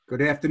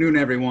Good afternoon,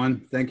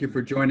 everyone. Thank you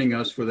for joining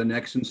us for the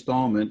next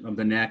installment of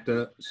the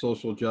NACDA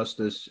Social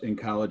Justice in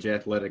College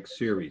Athletics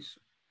series.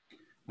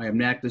 I am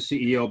NACDA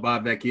CEO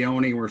Bob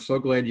Vecchione. We're so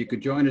glad you could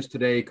join us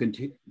today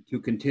to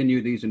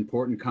continue these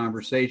important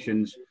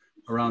conversations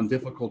around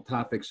difficult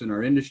topics in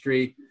our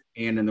industry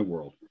and in the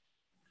world.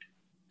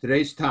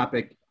 Today's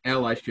topic,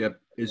 allyship,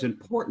 is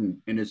important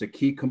and is a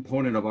key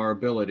component of our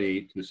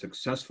ability to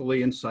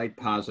successfully incite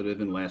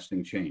positive and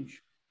lasting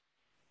change.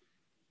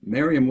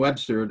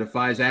 Merriam-Webster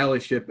defines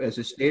allyship as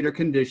a state or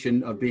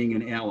condition of being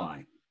an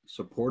ally,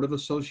 supportive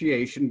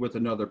association with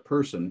another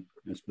person,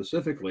 and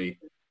specifically,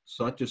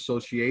 such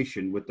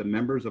association with the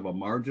members of a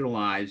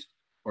marginalized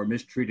or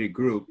mistreated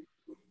group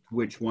to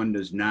which one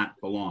does not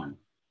belong.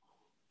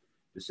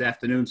 This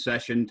afternoon's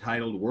session,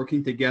 titled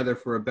Working Together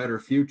for a Better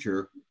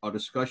Future, a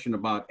discussion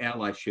about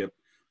allyship,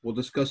 will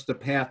discuss the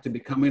path to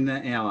becoming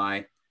an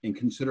ally and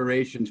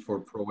considerations for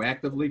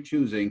proactively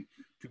choosing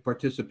to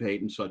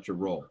participate in such a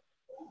role.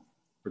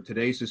 For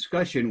today's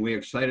discussion, we are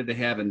excited to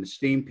have an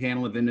esteemed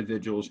panel of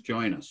individuals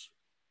join us.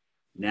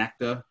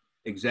 NACDA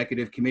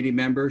Executive Committee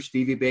member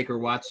Stevie Baker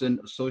Watson,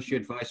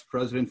 Associate Vice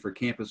President for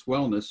Campus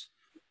Wellness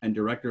and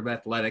Director of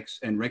Athletics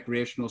and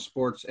Recreational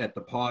Sports at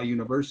DePauw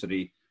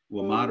University,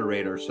 will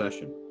moderate our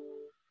session.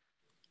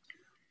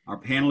 Our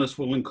panelists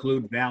will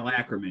include Val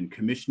Ackerman,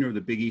 Commissioner of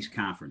the Big East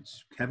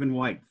Conference, Kevin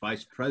White,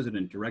 Vice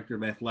President, Director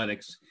of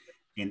Athletics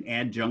and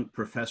Adjunct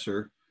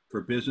Professor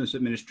for Business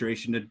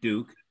Administration at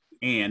Duke,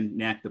 and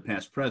NACDA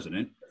past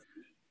president.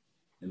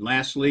 And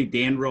lastly,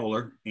 Dan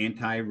Roller,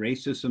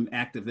 anti-racism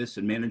activist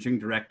and managing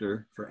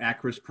director for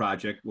ACRIS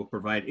Project, will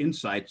provide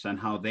insights on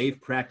how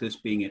they've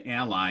practiced being an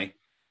ally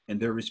in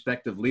their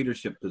respective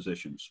leadership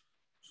positions.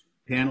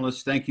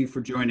 Panelists, thank you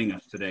for joining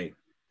us today.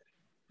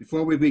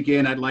 Before we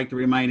begin, I'd like to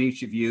remind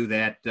each of you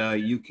that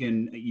you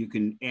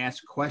can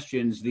ask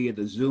questions via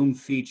the Zoom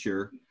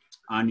feature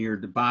on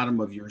the bottom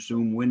of your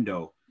Zoom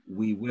window.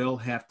 We will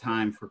have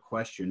time for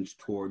questions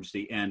towards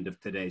the end of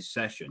today's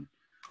session.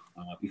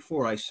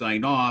 Before I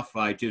sign off,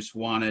 I just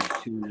wanted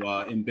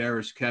to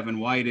embarrass Kevin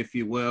White, if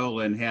you will,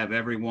 and have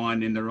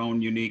everyone in their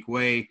own unique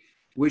way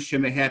wish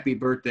him a happy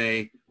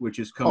birthday, which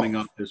is coming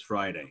up this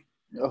Friday.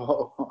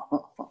 Oh.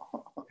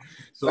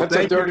 So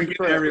thank you again,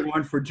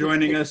 everyone, for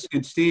joining us.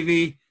 And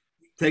Stevie,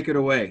 take it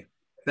away.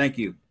 Thank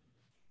you.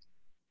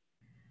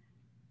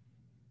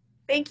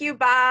 Thank you,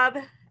 Bob.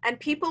 And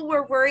people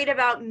were worried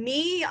about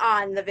me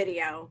on the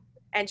video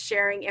and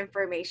sharing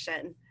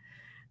information.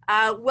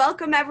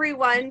 Welcome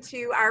everyone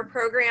to our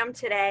program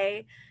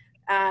today.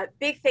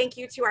 Big thank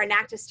you to our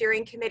NACDA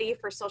Steering Committee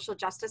for Social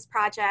Justice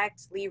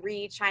Project, Lee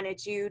Reed, China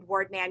Jude,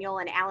 Ward Manuel,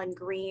 and Alan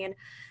Green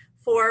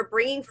for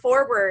bringing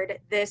forward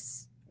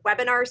this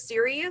webinar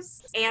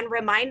series and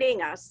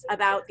reminding us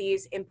about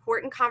these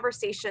important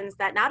conversations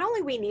that not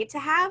only we need to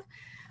have,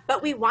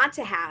 but we want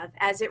to have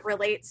as it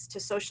relates to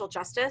social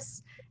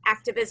justice,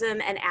 activism,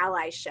 and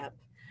allyship.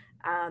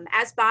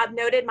 As Bob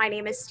noted, my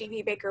name is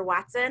Stevie Baker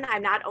Watson.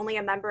 I'm not only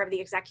a member of the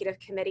Executive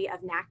Committee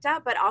of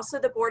NACDA, but also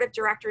the Board of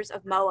Directors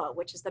of MOA,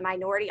 which is the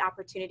Minority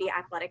Opportunity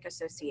Athletic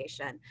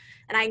Association.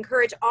 And I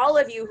encourage all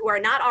of you who are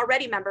not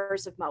already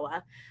members of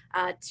MOA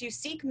to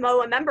seek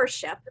MOA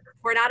membership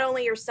for not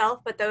only yourself,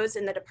 but those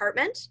in the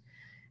department.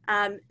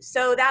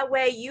 So that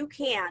way you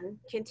can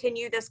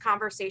continue this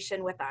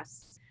conversation with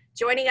us.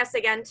 Joining us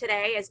again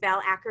today is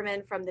Val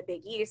Ackerman from the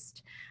Big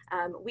East.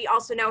 We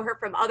also know her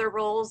from other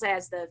roles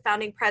as the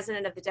founding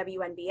president of the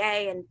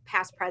WNBA and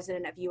past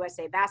president of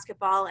USA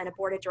Basketball and a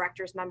board of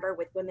directors member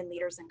with Women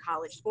Leaders in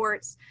College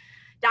Sports.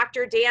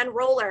 Dr. Dan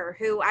Roller,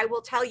 who I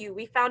will tell you,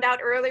 we found out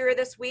earlier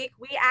this week,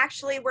 we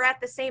actually were at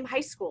the same high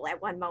school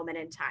at one moment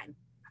in time.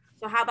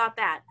 So how about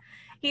that?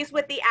 He's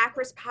with the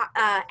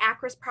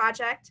ACRIS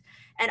Project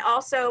and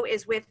also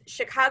is with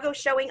Chicago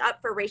Showing Up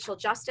for Racial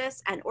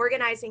Justice and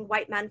Organizing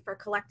White Men for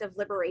Collective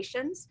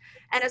Liberations,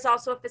 and is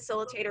also a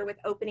facilitator with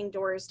Opening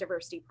Doors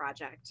Diversity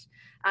Project.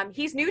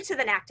 He's new to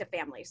the NACDA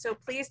family, so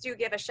please do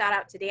give a shout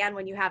out to Dan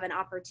when you have an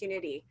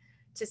opportunity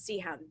to see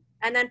him.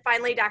 And then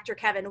finally, Dr.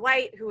 Kevin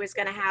White, who is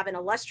gonna have an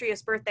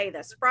illustrious birthday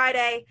this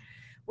Friday.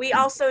 We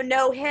also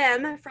know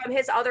him from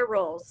his other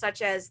roles,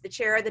 such as the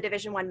chair of the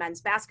Division I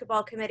Men's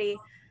Basketball Committee,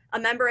 a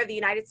member of the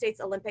United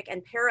States Olympic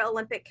and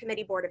Paralympic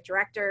Committee Board of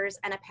Directors,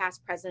 and a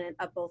past president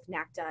of both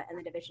NACDA and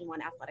the Division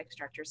I Athletics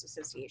Directors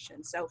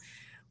Association. So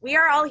we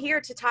are all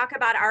here to talk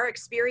about our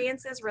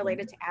experiences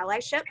related to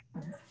allyship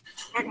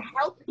and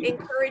help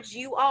encourage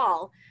you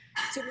all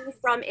to move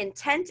from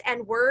intent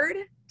and word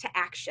to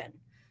action.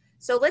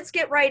 So let's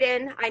get right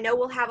in. I know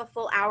we'll have a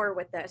full hour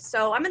with this.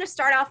 So I'm gonna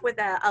start off with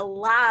a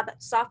lob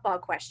softball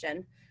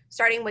question,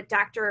 starting with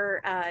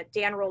Dr.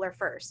 Dan Roller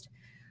first.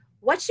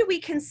 What should we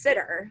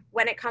consider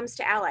when it comes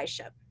to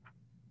allyship?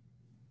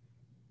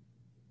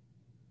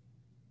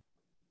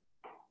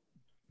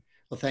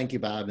 Well, thank you,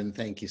 Bob, and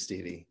thank you,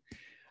 Stevie.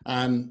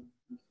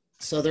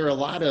 So there are a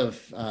lot of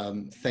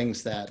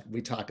things that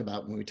we talk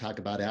about when we talk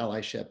about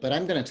allyship, but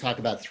I'm going to talk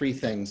about three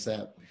things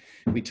that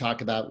we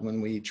talk about when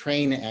we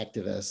train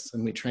activists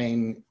and we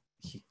train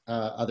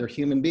other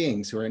human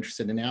beings who are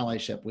interested in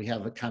allyship. We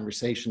have a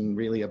conversation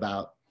really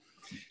about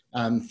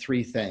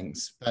three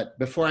things. But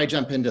before I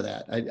jump into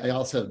that, I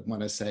also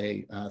want to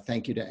say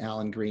thank you to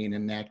Alan Green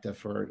and NACDA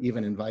for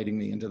even inviting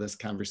me into this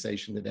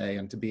conversation today,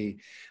 and to be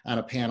on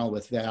a panel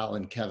with Val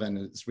and Kevin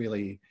is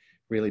really,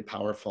 really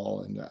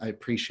powerful, and I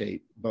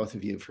appreciate both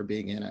of you for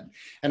being in it.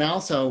 And I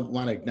also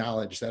want to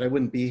acknowledge that I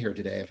wouldn't be here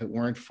today if it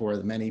weren't for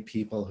the many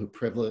people who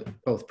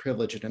both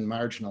privileged and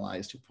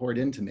marginalized, who poured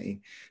into me,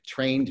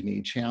 trained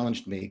me,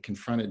 challenged me,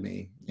 confronted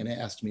me, and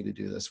asked me to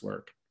do this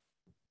work.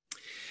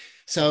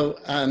 So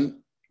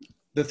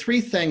the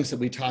three things that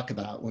we talk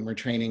about when we're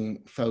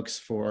training folks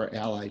for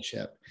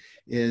allyship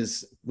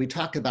is we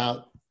talk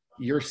about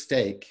your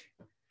stake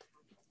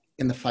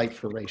in the fight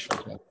for racial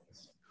justice.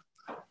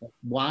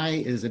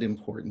 Why is it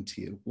important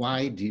to you?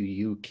 Why do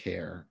you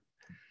care?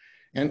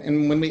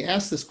 And when we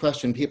ask this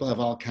question, people have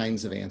all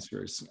kinds of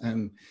answers.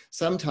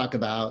 Some talk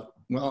about,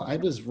 well, I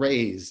was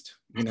raised,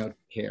 to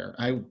care.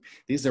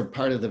 These are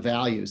part of the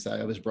values that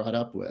I was brought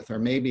up with, or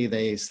maybe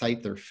they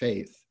cite their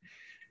faith.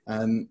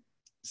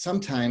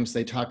 Sometimes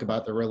they talk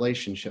about the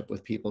relationship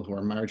with people who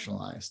are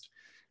marginalized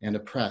and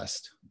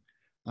oppressed,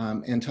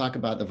 and talk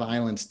about the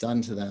violence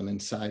done to them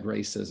inside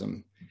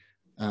racism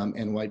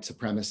and white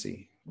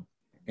supremacy.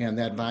 And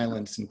that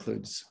violence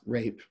includes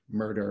rape,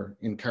 murder,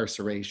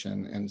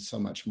 incarceration, and so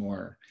much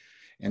more.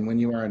 And when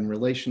you are in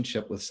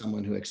relationship with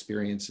someone who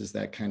experiences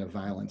that kind of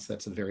violence,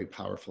 that's a very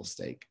powerful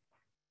stake.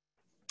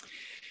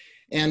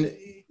 And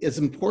as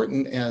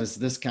important as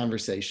this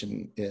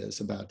conversation is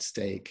about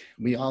stake,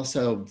 we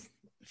also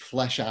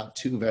flesh out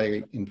two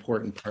very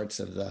important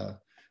parts of the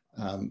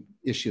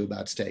issue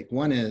about stake.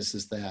 One is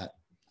that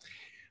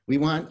we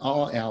want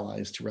all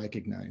allies to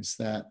recognize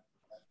that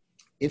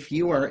if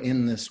you are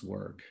in this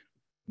work,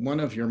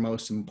 one of your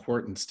most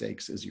important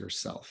stakes is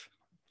yourself.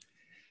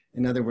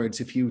 In other words,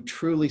 if you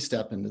truly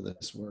step into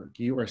this work,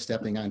 you are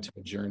stepping onto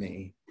a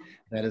journey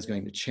that is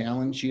going to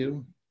challenge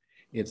you.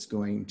 It's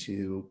going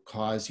to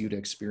cause you to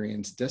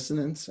experience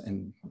dissonance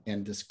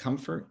and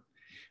discomfort,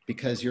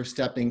 because you're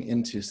stepping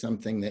into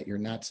something that you're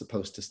not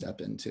supposed to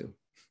step into.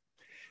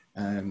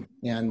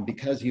 And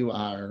because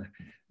you're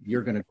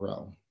going to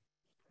grow.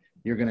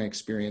 You're going to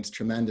experience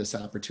tremendous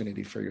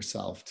opportunity for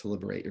yourself to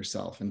liberate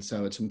yourself. And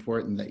so it's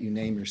important that you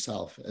name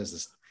yourself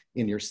as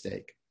in your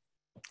stake.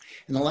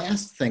 And the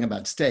last thing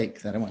about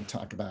stake that I want to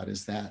talk about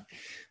is that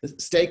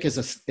stake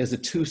is a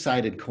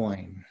two-sided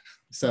coin.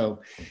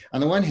 So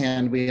on the one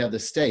hand, we have the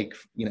stake,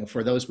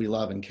 for those we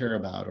love and care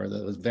about, or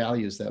those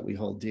values that we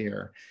hold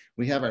dear.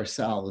 We have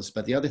ourselves,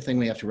 but the other thing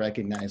we have to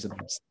recognize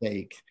about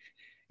stake,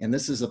 and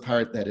this is a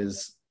part that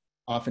is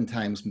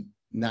oftentimes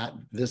not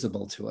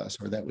visible to us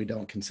or that we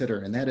don't consider,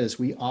 and that is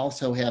we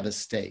also have a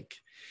stake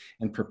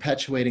in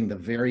perpetuating the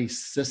very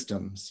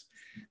systems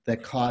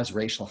that cause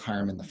racial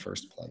harm in the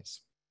first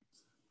place.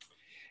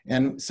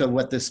 And so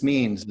what this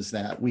means is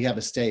that we have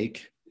a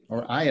stake,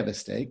 or I have a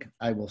stake,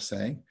 I will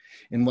say,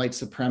 in white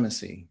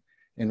supremacy,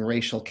 in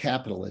racial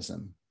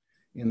capitalism,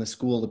 in the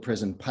school to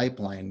prison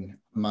pipeline,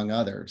 among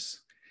others.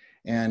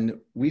 And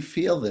we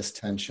feel this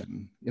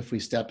tension if we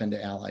step into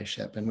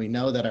allyship, and we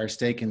know that our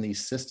stake in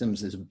these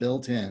systems is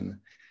built in,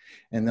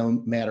 and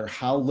no matter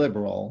how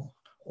liberal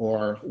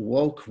or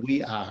woke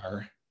we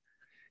are,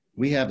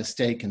 we have a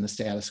stake in the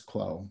status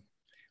quo.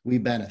 We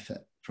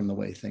benefit from the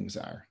way things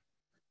are.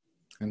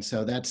 And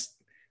so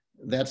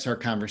that's our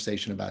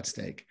conversation about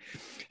stake.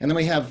 And then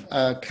we have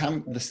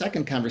the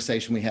second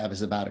conversation we have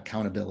is about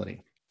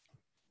accountability.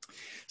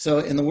 So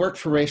in the work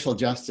for racial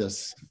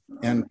justice,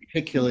 and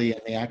particularly in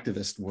the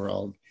activist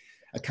world,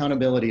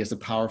 accountability is a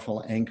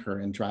powerful anchor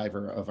and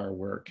driver of our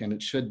work. And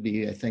it should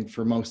be, I think,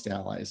 for most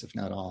allies, if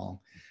not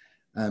all.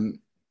 And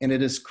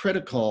it is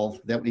critical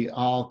that we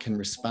all can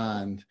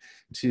respond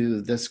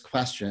to this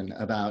question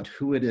about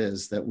who it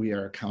is that we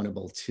are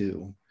accountable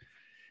to.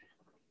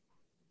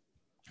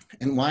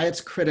 And why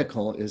it's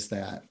critical is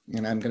that,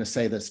 and I'm going to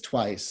say this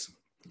twice,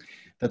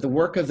 that the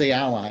work of the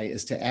ally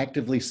is to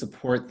actively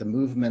support the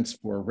movements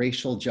for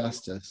racial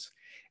justice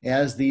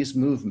as these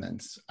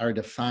movements are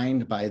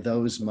defined by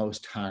those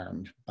most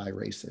harmed by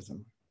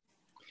racism.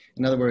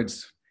 In other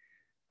words,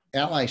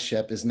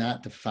 allyship is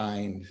not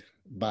defined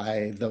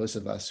by those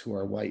of us who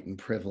are white and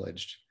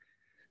privileged.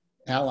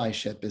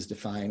 Allyship is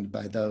defined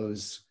by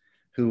those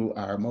who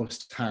are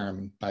most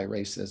harmed by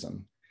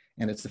racism,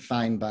 and it's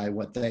defined by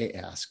what they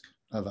ask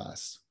of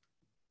us.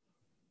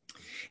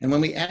 And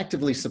when we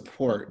actively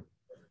support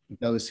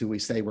those who we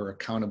say we're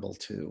accountable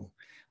to,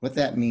 what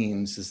that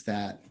means is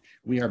that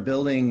we are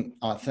building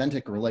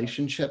authentic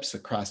relationships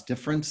across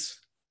difference.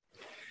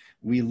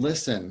 We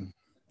listen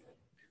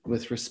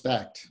with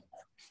respect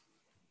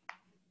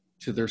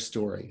to their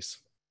stories,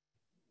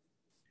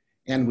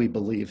 and we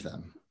believe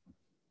them.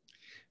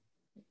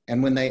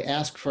 And when they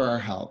ask for our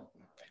help,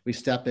 we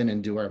step in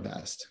and do our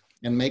best.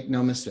 And make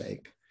no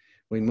mistake,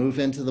 we move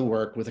into the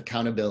work with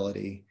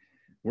accountability.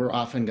 We're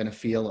often going to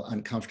feel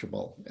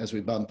uncomfortable as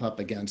we bump up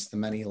against the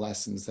many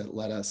lessons that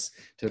led us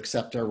to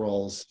accept our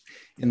roles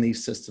in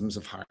these systems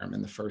of harm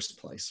in the first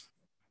place.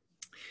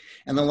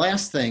 And the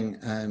last thing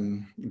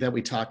that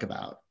we talk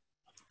about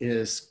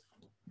is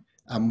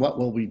what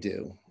will we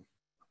do?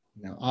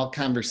 You know, all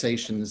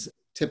conversations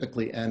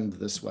typically end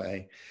this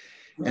way.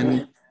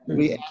 And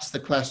we ask the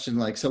question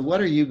like, so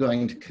what are you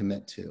going to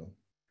commit to?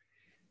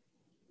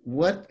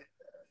 What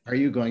are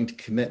you going to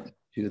commit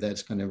to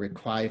that's going to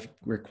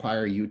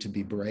require you to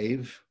be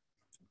brave,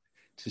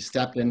 to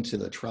step into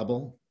the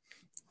trouble?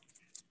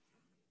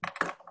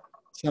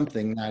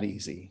 Something not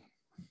easy.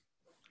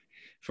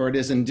 For it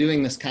is in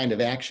doing this kind of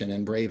action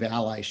and brave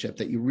allyship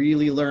that you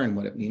really learn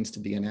what it means to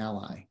be an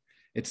ally.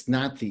 It's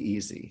not the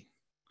easy,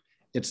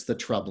 it's the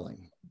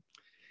troubling.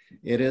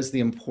 It is the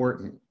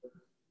important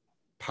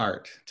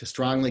part to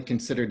strongly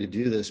consider to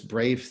do this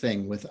brave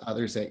thing with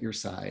others at your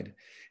side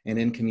and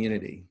in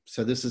community.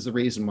 So this is the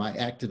reason why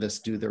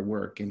activists do their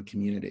work in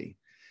community.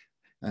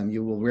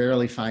 You will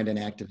rarely find an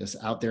activist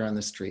out there on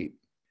the street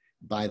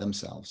by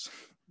themselves.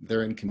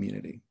 They're in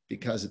community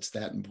because it's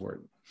that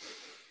important.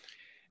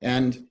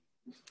 And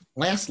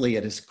lastly,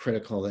 it is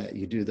critical that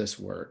you do this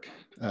work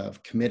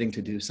of committing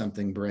to do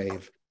something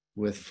brave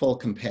with full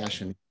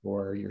compassion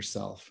for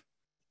yourself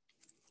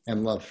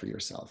and love for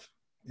yourself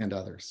and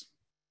others.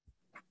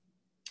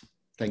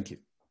 Thank you.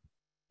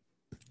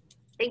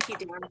 Thank you,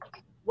 Dan.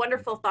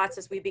 Wonderful thoughts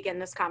as we begin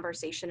this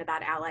conversation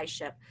about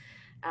allyship.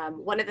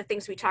 One of the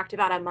things we talked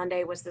about on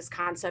Monday was this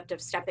concept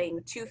of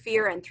stepping to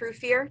fear and through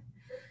fear,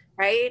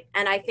 right?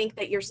 And I think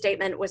that your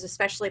statement was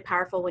especially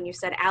powerful when you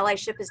said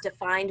allyship is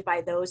defined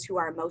by those who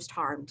are most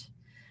harmed.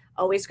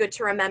 Always good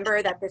to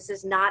remember that this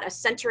is not a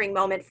centering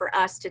moment for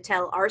us to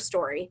tell our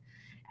story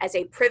as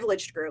a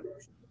privileged group,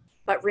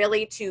 but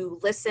really to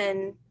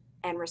listen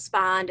and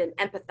respond and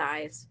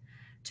empathize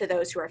to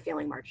those who are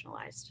feeling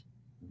marginalized.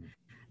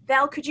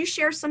 Val, could you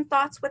share some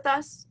thoughts with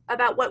us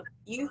about what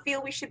you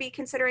feel we should be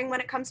considering when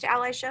it comes to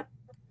allyship?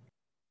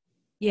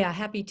 Yeah,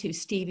 happy to,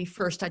 Stevie.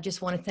 First, I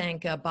just want to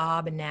thank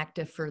Bob and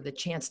NACDA for the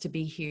chance to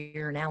be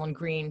here, and Alan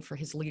Green for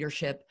his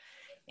leadership.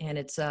 And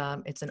it's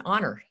an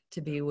honor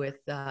to be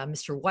with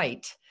Mr.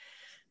 White,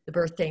 the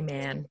birthday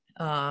man.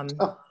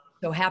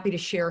 So happy to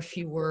share a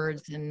few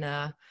words and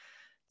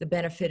the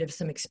benefit of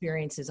some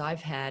experiences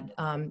I've had.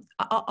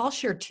 I'll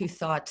share two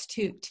thoughts,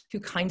 two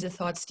kinds of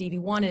thoughts, Stevie.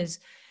 One is,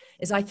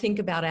 as I think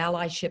about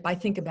allyship, I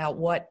think about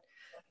what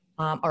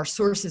our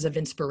sources of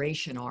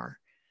inspiration are.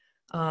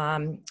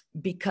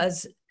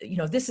 Because, you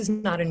know, this is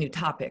not a new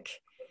topic.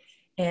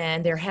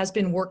 And there has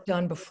been work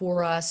done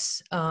before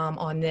us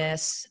on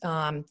this.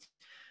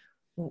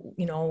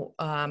 We know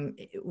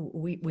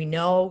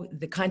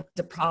the kinds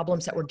of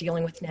problems that we're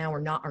dealing with now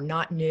are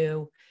not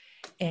new.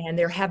 And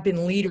there have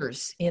been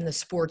leaders in the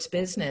sports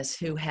business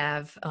who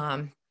have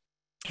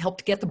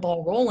helped get the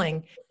ball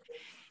rolling.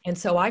 And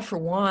so I, for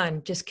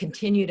one, just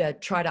continue to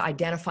try to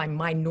identify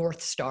my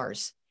North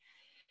Stars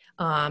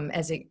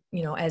as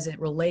it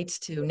relates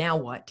to now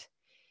what.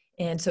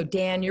 And so,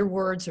 Dan, your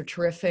words are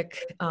terrific.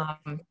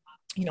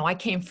 I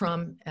came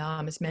from,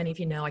 as many of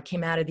you know, I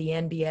came out of the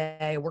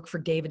NBA. I worked for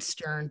David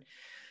Stern,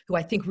 who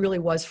I think really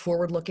was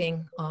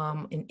forward-looking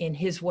in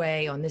his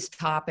way on this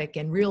topic.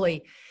 And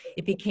really,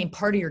 it became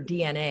part of your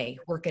DNA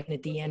working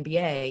at the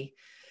NBA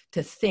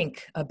to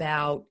think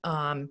about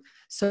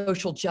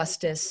social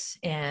justice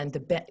and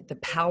the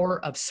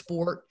power of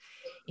sport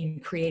in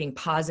creating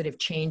positive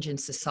change in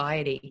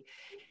society.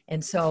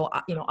 And so,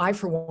 I,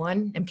 for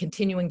one, am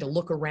continuing to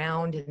look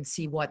around and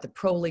see what the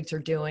pro leagues are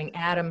doing.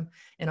 Adam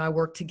and I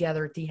work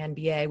together at the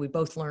NBA. We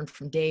both learned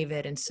from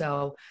David. And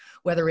so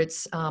whether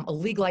it's a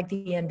league like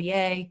the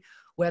NBA,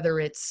 whether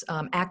it's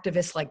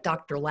activists like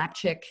Dr.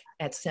 Lapchick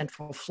at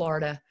Central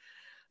Florida,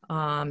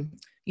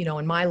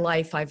 in my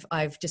life,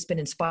 I've just been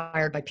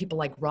inspired by people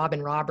like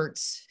Robin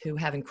Roberts, who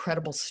have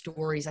incredible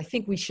stories. I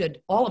think we should,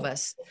 all of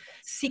us,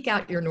 seek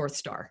out your North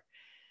Star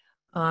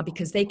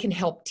because they can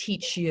help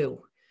teach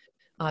you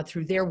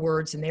through their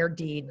words and their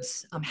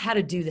deeds, how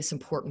to do this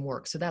important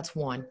work. So that's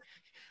one.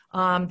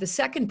 The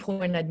second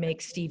point I'd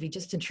make, Stevie,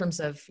 just in terms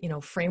of,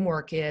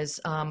 framework is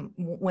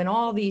when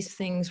all these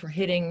things were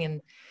hitting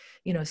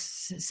and,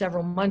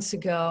 several months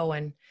ago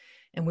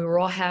and we were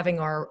all having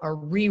our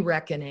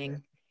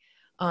re-reckoning,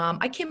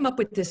 I came up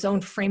with this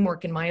own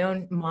framework in my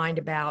own mind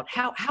about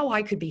how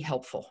I could be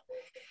helpful,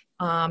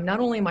 not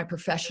only in my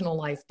professional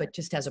life, but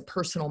just as a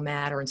personal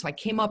matter. And so I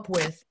came up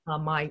with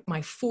my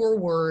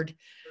 4-word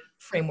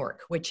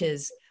framework, which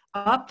is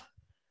up,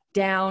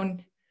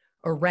 down,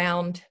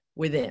 around,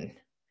 within.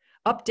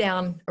 Up,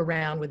 down,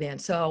 around, within.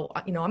 So,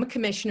 I'm a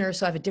commissioner,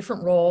 so I have a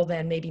different role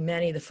than maybe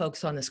many of the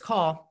folks on this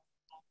call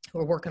who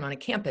are working on a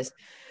campus.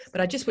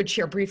 But I just would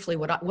share briefly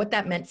what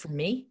that meant for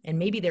me, and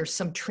maybe there's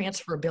some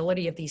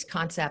transferability of these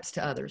concepts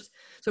to others.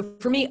 So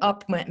for me,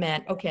 up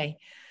meant, okay,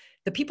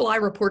 the people I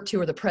report to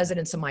are the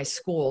presidents of my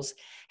schools.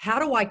 How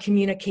do I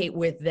communicate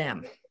with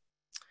them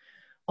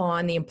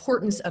on the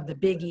importance of the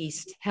Big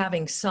East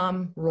having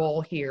some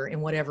role here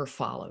in whatever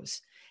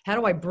follows? How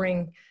do I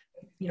bring,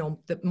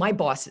 my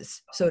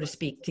bosses, so to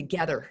speak,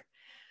 together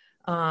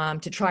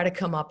to try to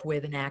come up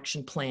with an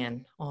action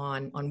plan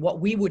on what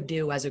we would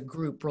do as a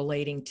group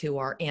relating to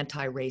our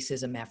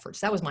anti-racism efforts?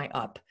 That was my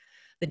up.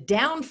 The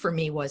down for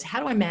me was, how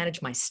do I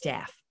manage my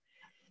staff?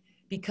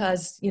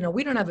 because, you know,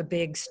 we don't have a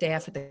big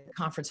staff at the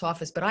conference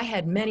office, but I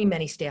had many,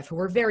 many staff who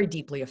were very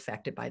deeply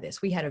affected by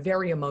this. We had a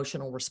very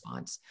emotional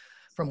response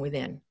from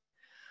within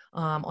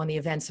on the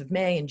events of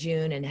May and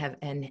June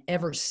and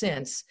ever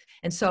since.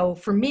 And so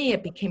for me,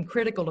 it became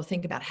critical to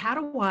think about, how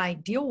do I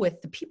deal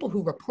with the people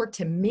who report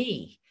to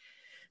me,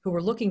 who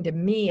are looking to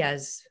me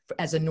as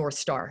a North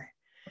Star?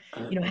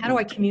 You know, how do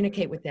I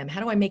communicate with them? How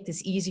do I make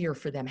this easier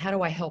for them? How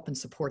do I help and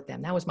support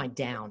them? That was my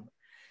down.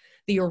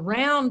 The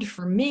around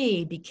for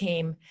me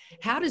became,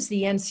 how does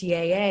the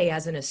NCAA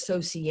as an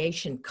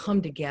association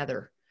come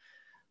together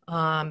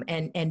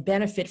and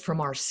benefit from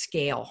our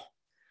scale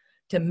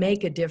to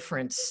make a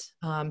difference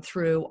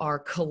through our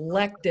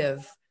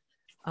collective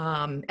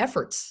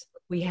efforts?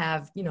 We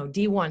have, you know,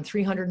 D1,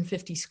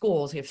 350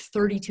 schools. We have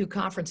 32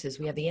 conferences.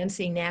 We have the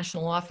NCAA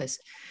national office.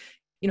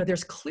 You know,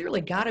 there's clearly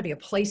got to be a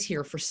place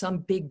here for some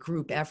big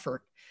group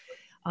effort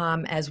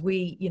as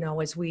we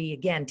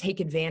again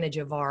take advantage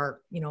of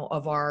our, you know,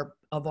 of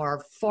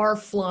our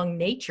far-flung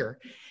nature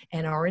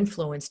and our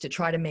influence to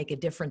try to make a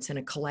difference in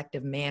a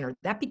collective manner.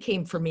 That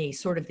became for me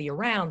sort of the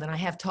around, and I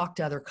have talked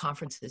to other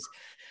conferences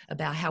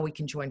about how we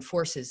can join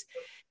forces.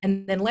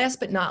 And then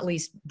last but not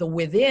least, the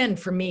within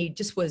for me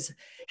just was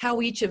how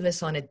each of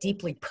us on a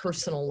deeply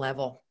personal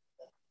level,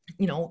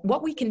 you know,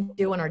 what we can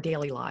do in our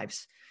daily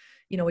lives.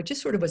 You know, it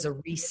just sort of was a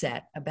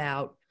reset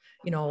about,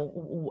 you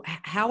know,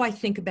 how I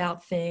think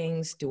about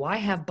things. Do I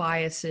have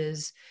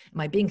biases? Am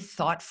I being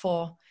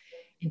thoughtful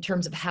in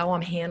terms of how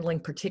I'm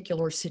handling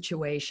particular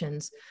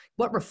situations?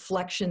 What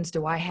reflections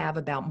do I have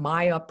about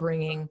my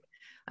upbringing?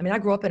 I mean, I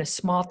grew up in a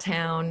small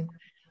town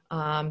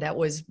that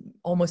was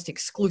almost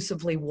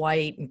exclusively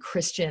white and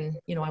Christian.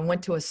 You know, I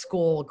went to a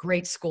school, a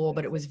great school,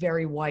 but it was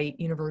very white,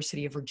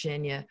 University of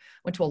Virginia.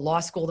 Went to a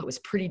law school that was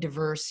pretty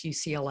diverse,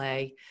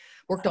 UCLA.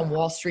 Worked on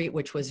Wall Street,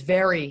 which was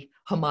very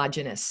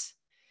homogenous.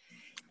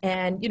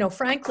 And, you know,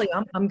 frankly,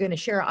 I'm going to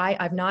share,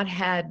 I've not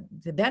had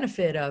the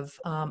benefit of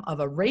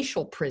a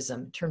racial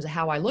prism in terms of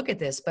how I look at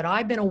this, but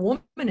I've been a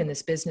woman in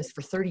this business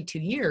for 32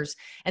 years,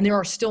 and there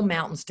are still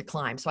mountains to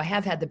climb. So I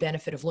have had the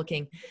benefit of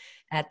looking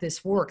at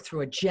this work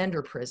through a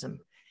gender prism,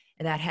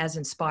 and that has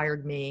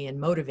inspired me and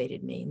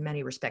motivated me in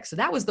many respects. So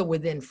that was the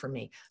within for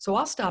me. So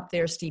I'll stop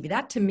there, Stevie.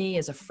 That to me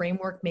is a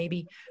framework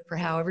maybe for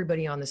how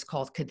everybody on this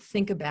call could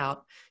think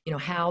about, you know,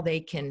 how they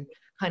can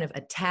kind of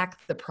attack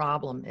the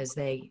problem as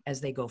they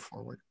go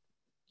forward.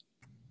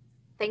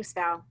 Thanks,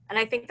 Val. And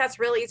I think that's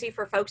really easy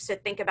for folks to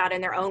think about in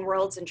their own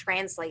worlds and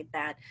translate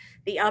that,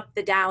 the up,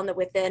 the down, the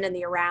within, and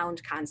the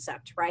around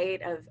concept,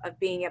 right? Of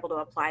being able to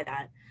apply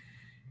that.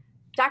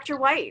 Dr.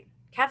 White,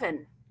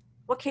 Kevin,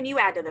 what can you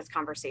add to this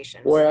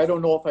conversation? Boy, I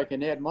don't know if I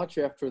can add much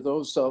after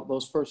those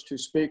first two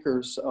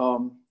speakers,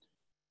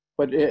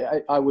 but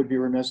I would be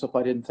remiss if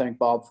I didn't thank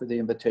Bob for the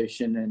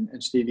invitation,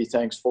 and Stevie,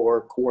 thanks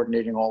for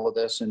coordinating all of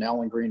this, and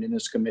Alan Green in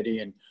this committee,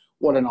 and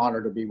what an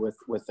honor to be with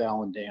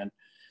Val and Dan.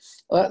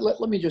 Let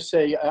me just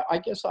say, I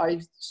guess I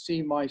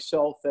see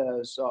myself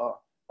as,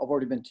 I've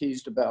already been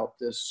teased about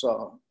this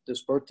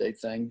birthday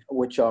thing,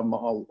 which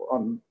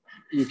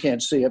you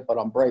can't see it, but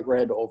I'm bright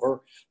red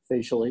over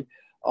facially.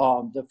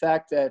 The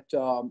fact that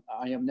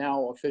I am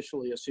now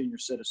officially a senior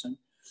citizen,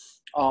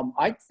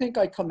 I think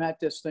I come at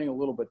this thing a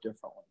little bit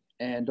differently.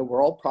 And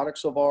we're all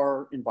products of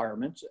our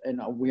environment, and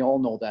we all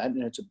know that,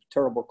 and it's a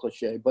terrible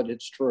cliche, but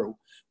it's true.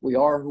 We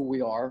are who we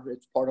are.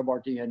 It's part of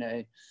our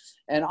DNA.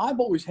 And I've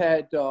always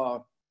had,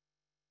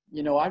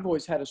 I've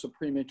always had a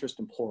supreme interest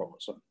in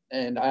pluralism.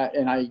 And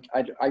I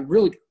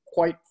really,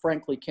 quite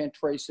frankly, can't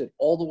trace it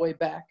all the way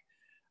back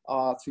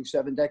through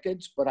 7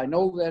 decades, but I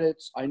know that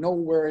I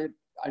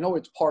know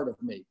it's part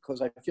of me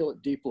because I feel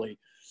it deeply.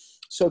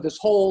 So this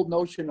whole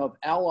notion of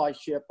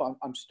allyship,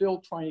 I'm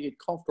still trying to get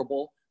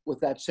comfortable with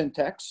that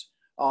syntax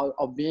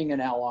of being an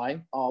ally,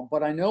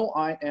 but I know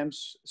I am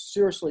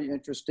seriously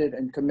interested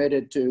and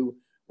committed to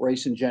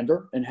race and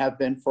gender, and have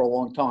been for a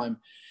long time.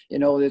 You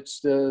know,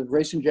 the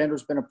race and gender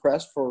has been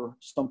oppressed for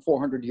some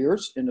 400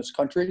 years in this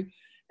country,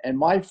 and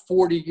my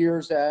 40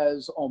 years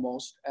as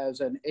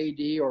an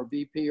AD or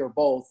VP or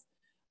both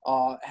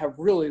have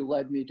really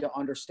led me to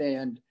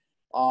understand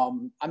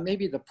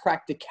maybe the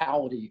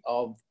practicality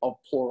of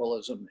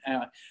pluralism.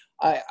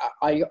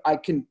 I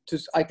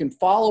can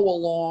follow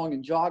along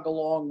and jog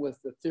along with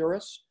the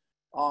theorists,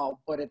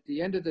 but at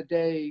the end of the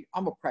day,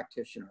 I'm a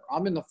practitioner.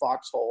 I'm in the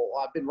foxhole.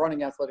 I've been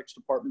running athletics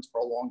departments for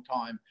a long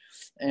time,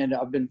 and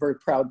I've been very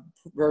proud,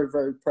 very,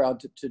 very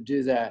proud to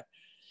do that.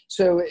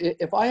 So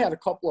if I had a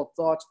couple of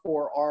thoughts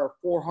for our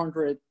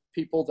 400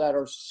 people that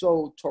are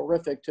so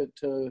terrific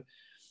to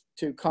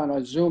kind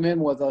of zoom in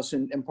with us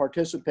and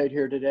participate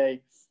here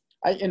today,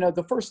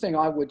 the first thing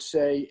I would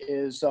say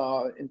is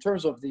in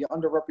terms of the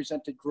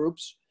underrepresented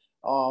groups,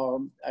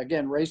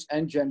 again, race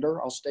and gender,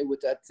 I'll stay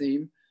with that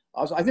theme.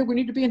 I think we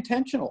need to be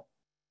intentional.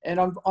 And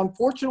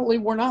unfortunately,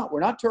 we're not. We're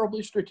not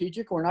terribly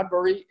strategic. We're not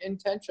very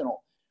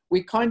intentional.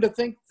 We kind of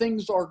think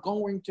things are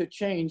going to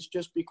change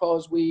just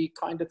because we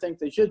kind of think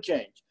they should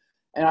change.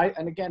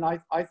 And again,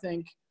 I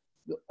think,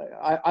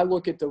 I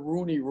look at the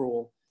Rooney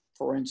Rule,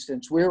 for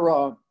instance.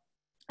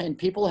 And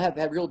people have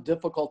had real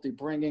difficulty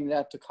bringing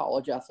that to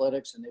college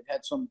athletics, and they've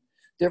had some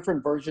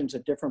different versions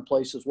at different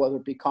places, whether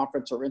it be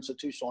conference or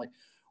institutionally.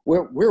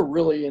 We're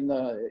really in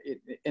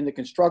the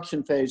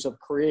construction phase of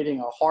creating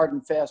a hard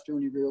and fast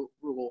uni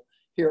rule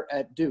here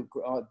at Duke,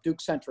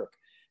 Duke centric.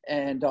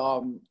 And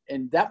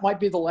that might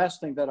be the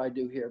last thing that I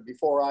do here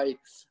before I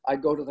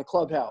go to the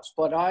clubhouse.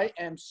 But I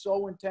am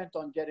so intent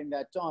on getting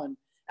that done.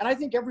 And I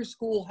think every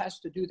school has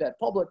to do that,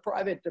 public,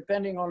 private,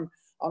 depending on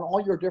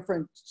all your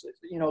different,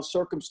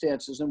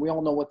 circumstances, and we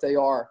all know what they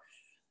are.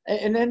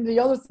 And then the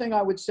other thing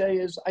I would say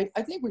is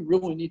I think we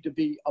really need to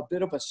be a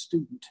bit of a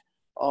student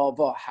of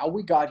how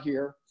we got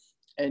here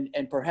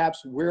and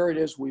perhaps where it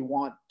is we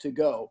want to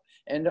go.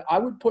 And I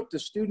would put the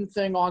student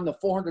thing on the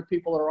 400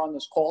 people that are on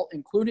this call,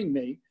 including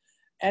me,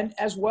 and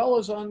as well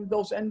as on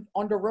those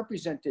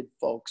underrepresented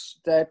folks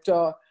that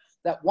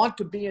want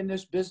to be in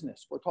this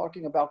business. We're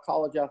talking about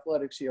college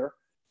athletics here.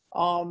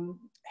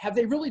 Have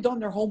they really done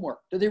their homework?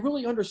 Do they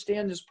really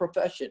understand this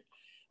profession?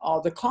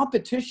 The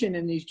competition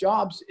in these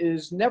jobs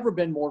is never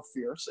been more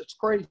fierce. It's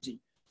crazy.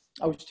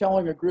 I was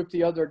telling a group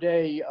the other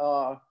day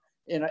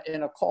in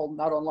a call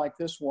not unlike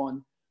this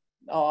one.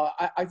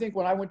 I think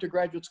when I went to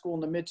graduate school in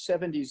the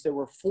mid-'70s, there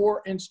were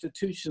 4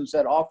 institutions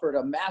that offered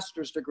a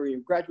master's degree, a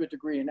graduate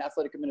degree in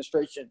athletic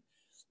administration.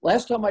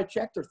 Last time I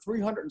checked, there are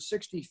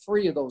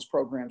 363 of those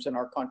programs in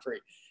our country.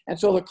 And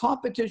so the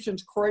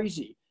competition's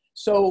crazy.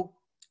 So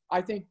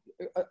I think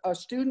a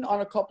student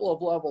on a couple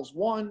of levels.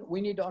 One, we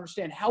need to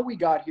understand how we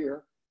got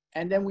here.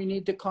 And then we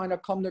need to kind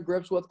of come to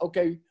grips with,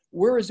 okay,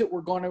 where is it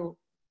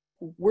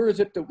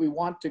that we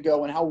want to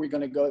go, and how are we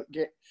going to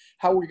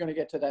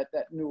get to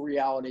that new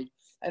reality?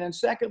 And then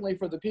secondly,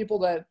 for the people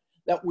the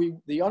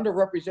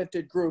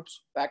underrepresented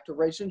groups, back to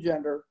race and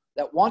gender,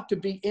 that want to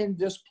be in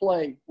this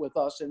play with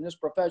us in this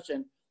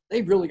profession,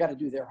 they've really got to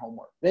do their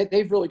homework.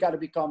 They've really got to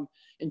become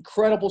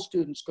incredible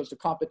students, because the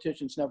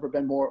competition's never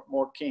been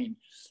more keen.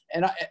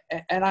 And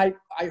I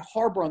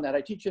harbor on that.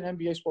 I teach an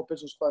MBA sport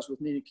business class with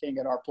Nina King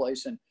at our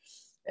place,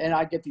 and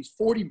I get these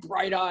 40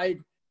 bright-eyed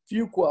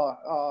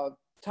Fuqua,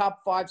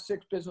 top 5,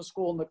 6 business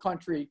school in the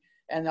country,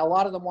 and a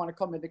lot of them want to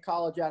come into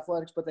college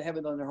athletics, but they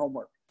haven't done their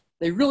homework.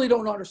 They really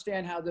don't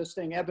understand how this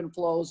thing ebb and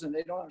flows, and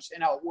they don't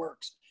understand how it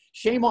works.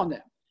 Shame on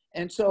them.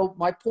 And so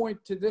my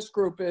point to this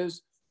group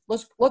is,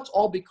 let's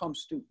all become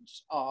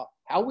students.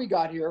 How we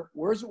got here,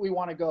 where is it we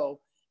want to go,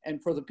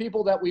 and for the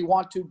people that we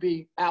want to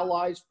be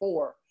allies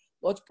for,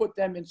 let's put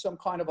them in some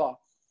kind of a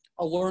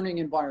learning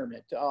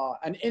environment,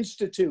 an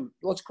institute.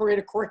 Let's create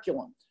a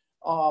curriculum.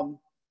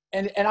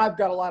 And I've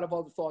got a lot of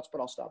other thoughts, but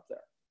I'll stop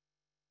there.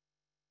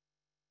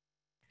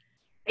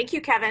 Thank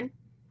you, Kevin.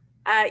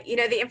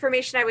 The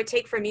information I would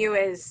take from you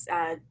is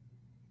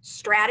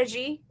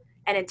strategy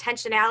and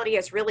intentionality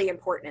is really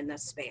important in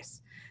this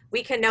space.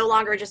 We can no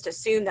longer just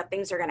assume that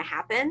things are going to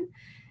happen.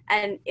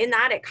 And in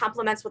that, it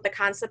complements with the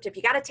concept of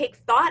you got to take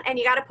thought and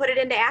you got to put it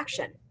into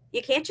action.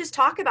 You can't just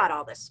talk about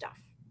all this stuff,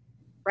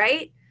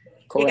 right?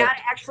 Correct. You got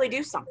to actually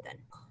do something.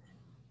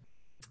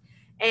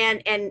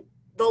 And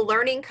the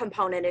learning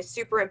component is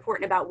super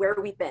important about where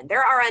we've been.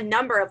 There are a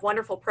number of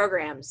wonderful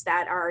programs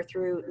that are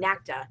through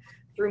NACDA,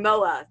 through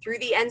MOA, through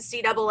the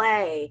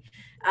NCAA,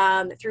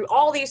 through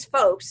all these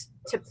folks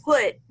to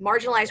put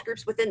marginalized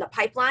groups within the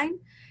pipeline.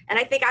 And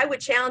I think I would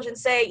challenge and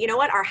say, you know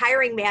what, our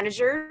hiring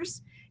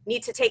managers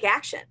need to take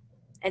action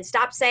and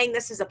stop saying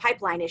this is a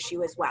pipeline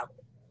issue as well,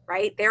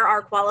 right? There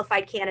are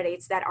qualified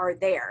candidates that are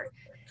there.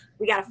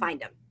 We got to find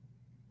them.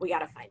 We got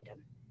to find them.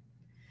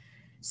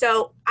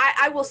 So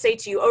I will say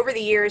to you, over the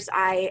years,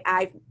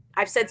 I've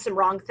said some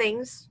wrong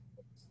things.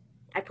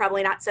 I've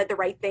probably not said the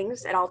right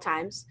things at all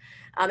times.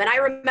 And I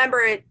remember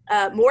it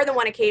more than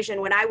one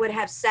occasion when I would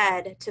have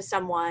said to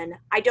someone,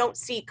 I don't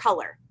see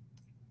color.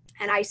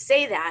 And I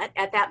say that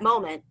at that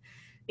moment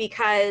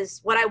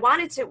because what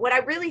I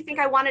really think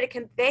I wanted to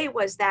convey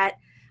was that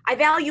I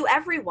value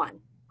everyone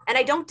and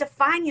I don't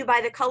define you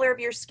by the color of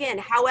your skin.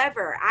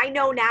 However, I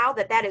know now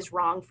that that is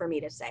wrong for me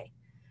to say.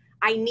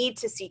 I need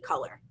to see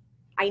color.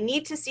 I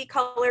need to see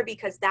color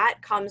because that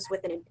comes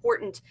with an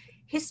important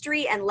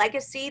history and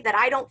legacy that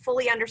I don't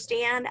fully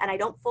understand and I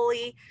don't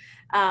fully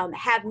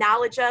have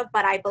knowledge of,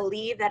 but I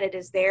believe that it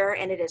is there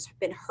and it has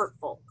been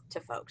hurtful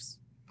to folks.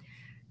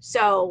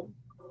 So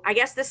I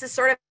guess this is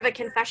sort of a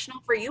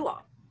confessional for you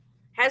all.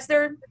 Has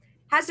there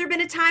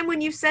been a time when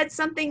you said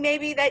something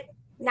maybe that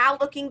now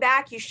looking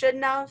back you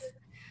shouldn't have?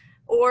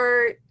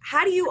 Or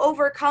how do you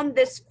overcome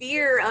this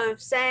fear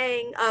of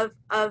saying,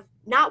 of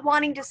not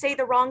wanting to say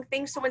the wrong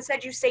thing, so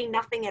instead you say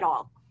nothing at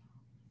all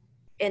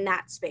in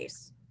that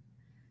space?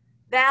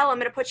 Val, I'm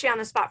going to put you on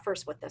the spot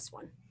first with this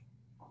one.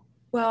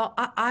 Well,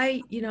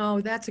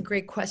 that's a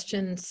great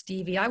question,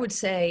 Stevie. I would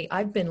say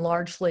I've been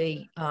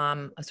largely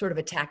sort of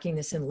attacking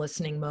this in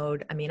listening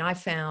mode. I mean, I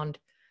found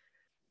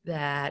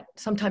that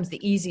sometimes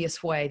the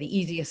easiest way, the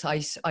easiest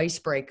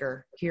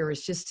icebreaker here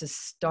is just to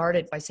start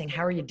it by saying,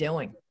 how are you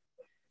doing?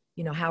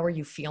 How are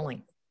you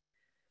feeling?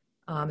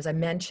 As I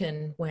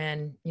mentioned,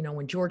 when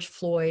George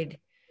Floyd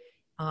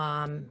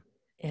and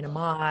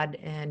Ahmaud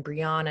and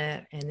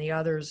Breonna and the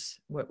others,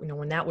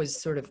 when that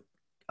was sort of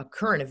a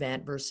current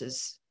event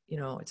versus, you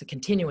know, it's a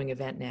continuing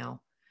event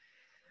now.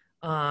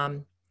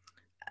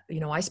 You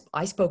know,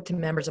 I spoke to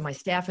members of my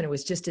staff, and it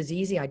was just as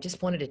easy. I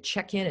just wanted to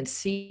check in and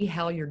see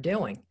how you're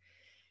doing.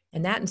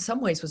 And that in some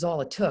ways was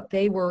all it took.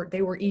 They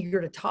were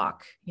eager to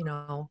talk, you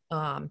know,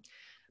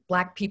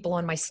 Black people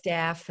on my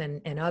staff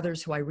and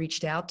others who I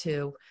reached out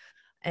to.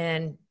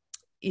 And,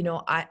 you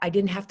know, I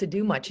didn't have to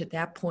do much at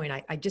that point.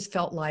 I just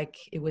felt like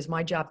it was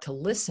my job to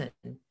listen.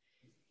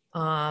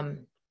 And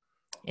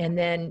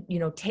then, you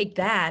know, take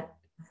that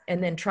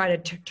and then try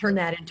to turn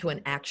that into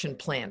an action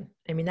plan.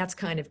 I mean, that's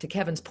kind of, to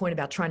Kevin's point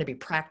about trying to be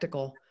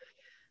practical,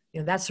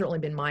 you know, that's certainly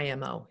been my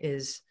MO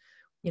is,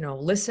 you know,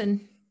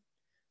 listen,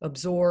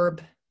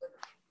 absorb,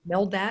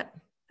 meld that,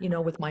 you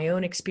know, with my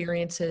own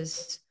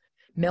experiences,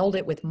 meld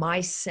it with my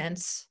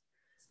sense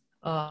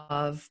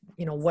of,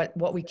 you know,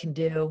 what we can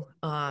do.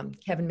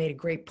 Kevin made a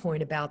great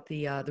point about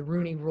the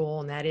Rooney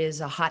Rule, and that is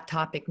a hot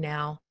topic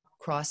now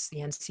across the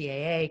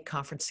NCAA,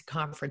 conference to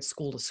conference,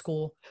 school to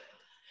school.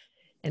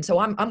 And so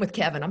I'm with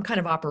Kevin. I'm kind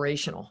of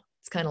operational.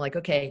 It's kind of like,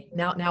 okay,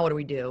 now what do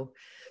we do?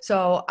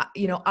 So,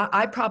 you know,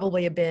 I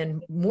probably have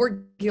been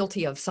more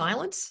guilty of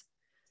silence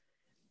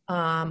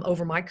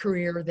over my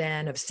career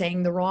than of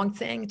saying the wrong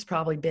thing. It's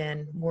probably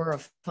been more a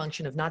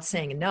function of not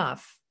saying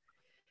enough.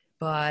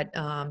 But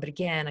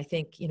again, I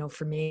think, you know,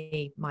 for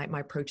me, my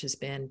approach has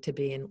been to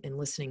be in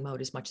listening mode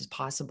as much as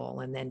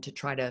possible, and then to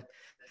try to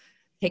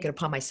take it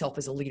upon myself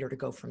as a leader to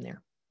go from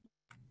there.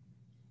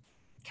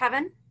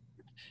 Kevin?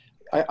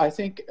 I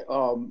think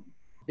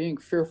being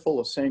fearful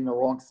of saying the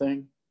wrong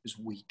thing is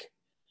weak.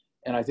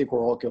 And I think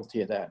we're all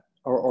guilty of that,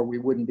 or we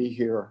wouldn't be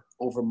here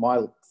over my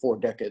 4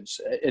 decades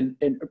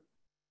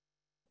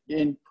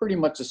in pretty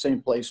much the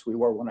same place we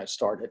were when I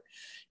started.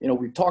 You know,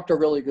 we've talked a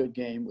really good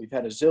game. We've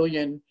had a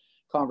zillion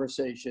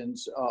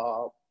conversations,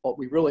 but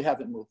we really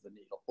haven't moved the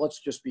needle. Let's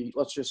just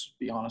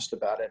be honest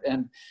about it.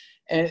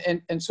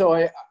 And so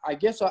I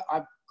guess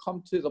I've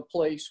come to the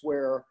place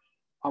where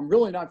I'm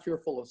really not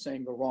fearful of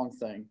saying the wrong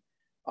thing.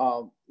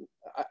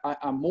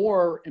 I'm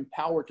more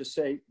empowered to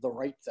say the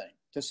right thing,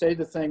 to say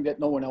the thing that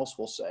no one else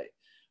will say.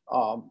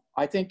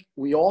 I think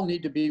we all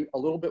need to be a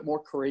little bit more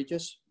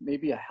courageous,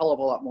 maybe a hell of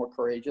a lot more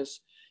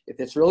courageous. If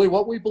it's really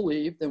what we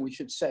believe, then we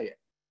should say it.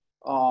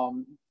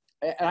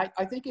 And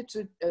I think it's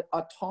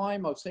a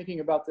time of thinking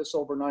about this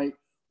overnight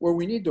where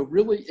we need to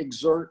really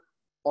exert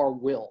our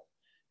will.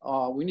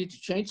 We need to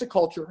change the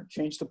culture,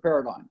 change the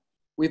paradigm.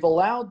 We've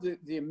allowed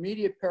the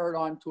immediate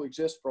paradigm to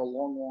exist for a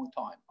long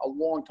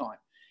time.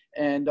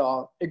 And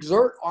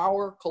exert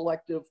our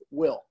collective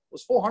will.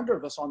 There's 400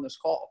 of us on this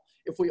call.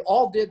 If we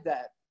all did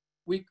that,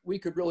 we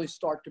could really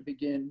start to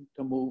begin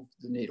to move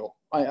the needle.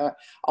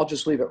 I'll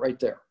just leave it right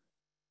there.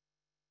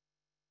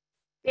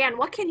 Dan,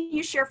 what can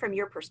you share from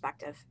your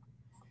perspective?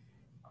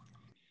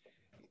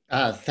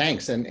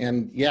 Thanks.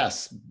 And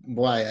yes,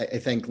 boy, I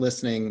think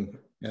listening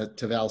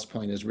to Val's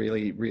point is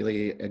really,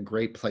 really a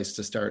great place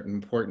to start, an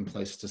important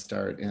place to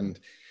start. And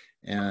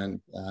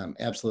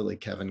absolutely,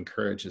 Kevin,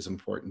 courage is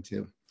important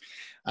too.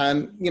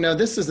 You know,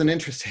 this is an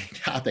interesting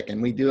topic,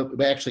 and we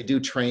actually do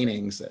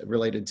trainings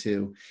related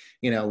to,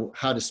 you know,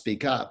 how to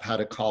speak up, how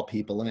to call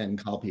people in,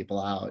 call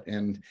people out.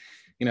 And,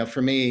 you know,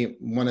 for me,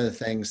 one of the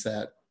things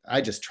that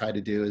I just try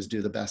to do is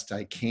do the best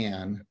I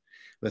can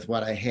with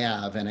what I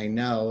have. And I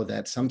know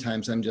that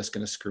sometimes I'm just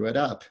going to screw it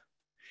up.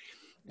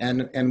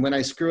 And when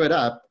I screw it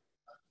up,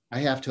 I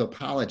have to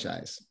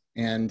apologize.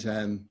 And,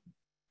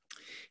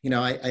 you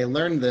know, I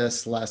learned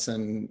this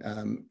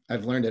lesson.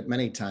 I've learned it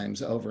many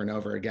times over and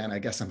over again. I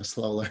guess I'm a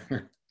slow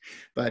learner,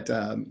 but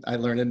I've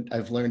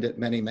learned it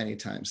many, many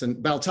times.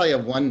 But I'll tell you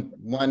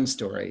one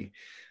story.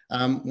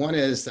 One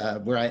is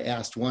where I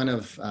asked one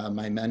of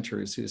my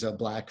mentors, who's a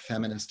Black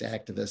feminist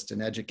activist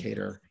and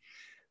educator,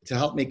 to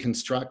help me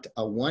construct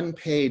a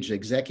 1-page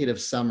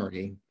executive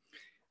summary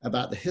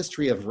about the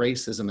history of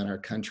racism in our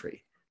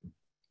country.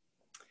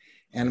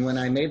 And when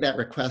I made that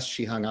request,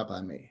 she hung up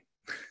on me.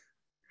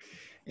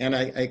 And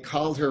I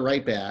called her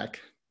right back,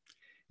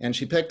 and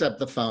she picked up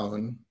the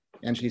phone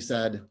and she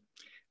said,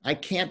 "I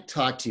can't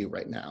talk to you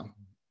right now."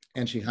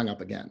 And she hung up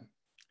again.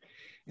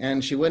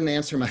 And she wouldn't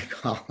answer my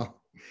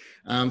call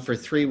for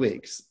 3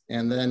 weeks.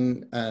 And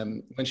then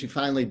when she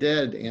finally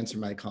did answer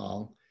my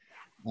call,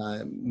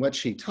 what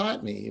she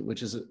taught me,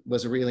 which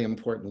was a really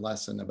important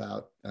lesson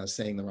about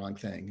saying the wrong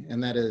thing.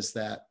 And that is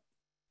that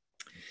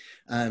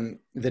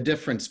the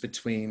difference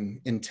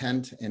between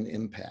intent and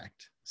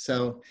impact.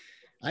 So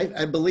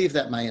I believe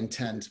that my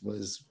intent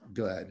was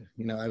good.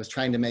 You know, I was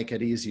trying to make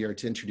it easier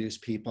to introduce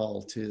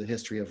people to the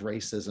history of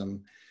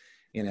racism,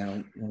 you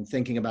know, and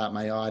thinking about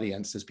my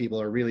audience as people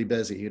are really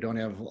busy, you don't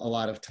have a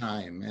lot of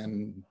time,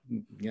 and,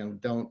 you know,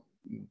 don't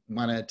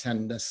want to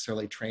attend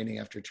necessarily training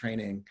after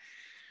training.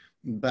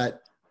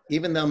 But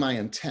even though my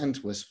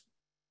intent was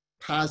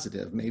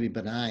positive, maybe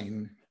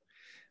benign,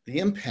 the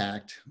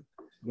impact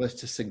was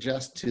to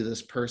suggest to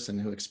this person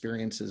who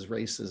experiences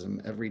racism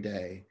every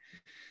day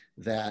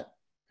that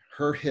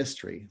her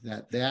history,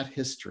 that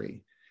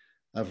history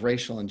of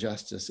racial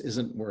injustice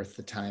isn't worth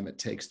the time it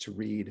takes to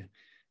read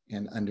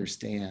and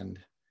understand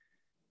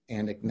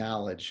and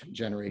acknowledge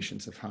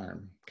generations of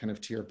harm, kind of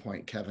to your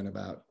point, Kevin,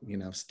 about,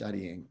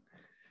 studying.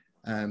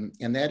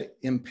 And that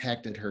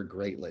impacted her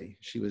greatly.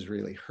 She was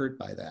really hurt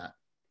by that.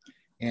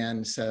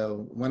 And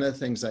so one of the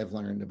things I've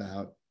learned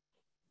about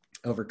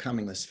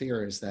overcoming this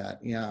fear is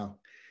that,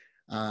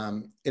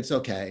 it's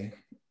okay.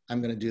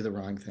 I'm going to do the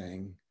wrong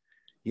thing.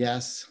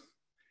 Yes,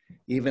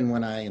 even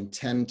when I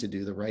intend to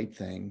do the right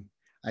thing,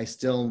 I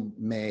still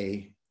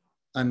may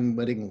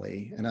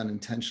unwittingly and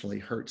unintentionally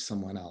hurt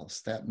someone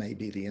else. That may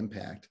be the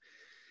impact.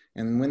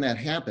 And when that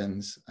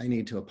happens, I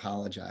need to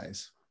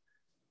apologize.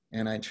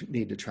 And I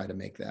need to try to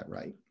make that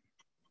right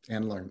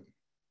and learn.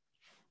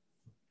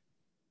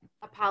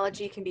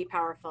 Apology can be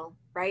powerful,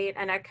 right?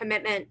 And a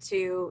commitment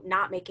to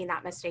not making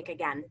that mistake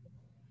again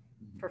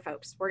for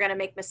folks. We're going to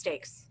make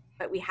mistakes,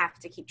 but we have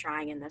to keep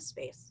trying in this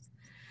space.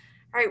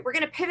 All right, we're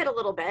going to pivot a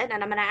little bit,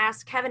 and I'm going to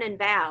ask Kevin and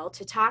Val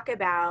to talk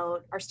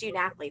about our student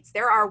athletes.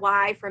 They're our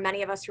why for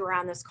many of us who are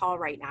on this call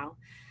right now.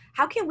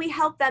 How can we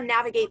help them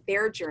navigate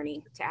their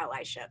journey to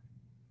allyship?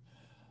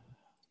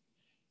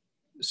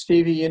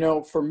 Stevie,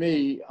 for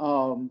me,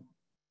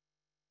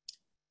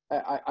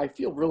 I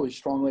feel really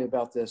strongly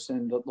about this,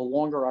 and the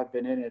longer I've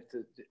been in it,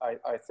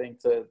 I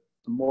think the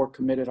more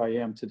committed I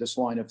am to this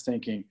line of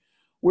thinking.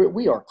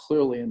 We are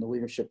clearly in the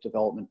leadership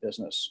development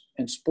business,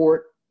 and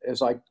sport,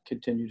 as I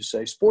continue to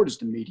say, sport is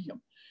the medium.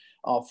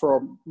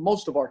 For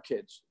most of our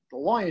kids, the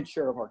lion's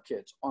share of our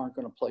kids aren't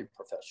going to play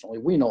professionally.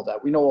 We know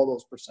that. We know all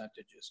those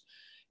percentages.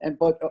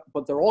 But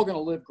they're all going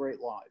to live great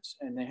lives,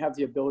 and they have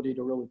the ability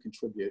to really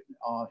contribute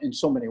in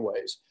so many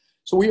ways.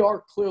 So we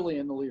are clearly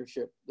in the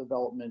leadership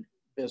development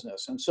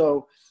business. And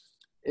so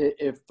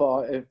if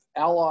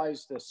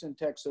allies, the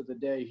syntax of the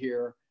day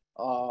here,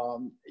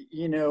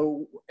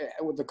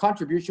 with the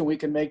contribution we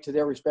can make to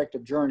their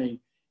respective journey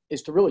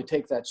is to really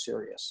take that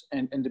serious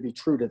and to be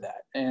true to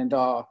that.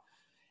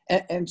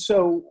 And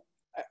so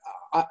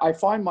I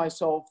find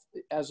myself,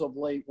 as of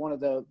late, one of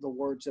the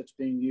words that's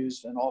being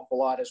used an awful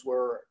lot as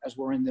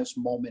we're in this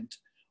moment,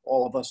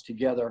 all of us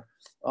together,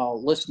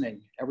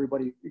 listening.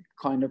 Everybody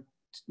kind of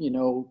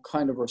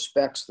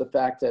respects the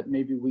fact that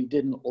maybe we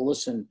didn't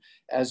listen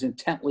as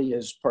intently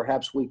as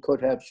perhaps we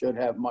could have, should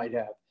have, might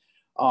have.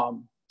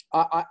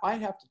 I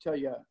have to tell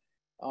you,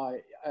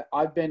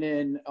 I've been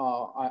in,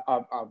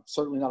 I'm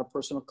certainly not a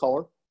person of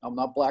color. I'm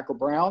not black or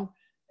brown,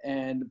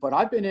 but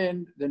I've been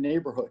in the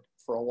neighborhood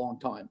for a long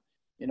time,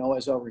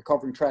 as a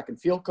recovering track and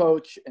field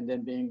coach, and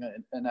then being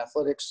an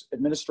athletics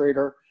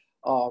administrator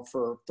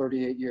for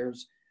 38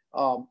 years.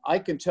 I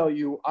can tell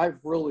you, I've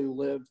really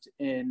lived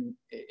in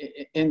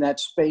that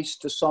space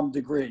to some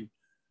degree.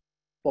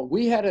 But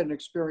we had an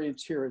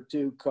experience here at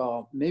Duke,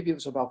 maybe it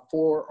was about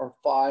 4 or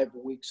 5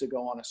 weeks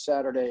ago on a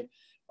Saturday.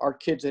 Our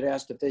kids had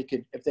asked if they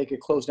could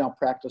close down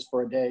practice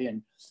for a day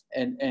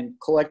and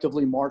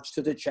collectively march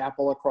to the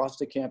chapel across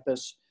the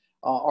campus.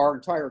 Our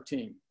entire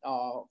team,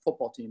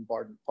 football team,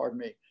 pardon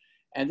me.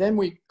 And then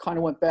we kind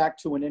of went back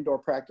to an indoor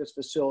practice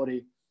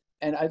facility,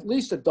 and at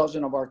least a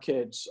dozen of our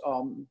kids,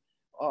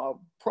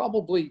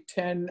 probably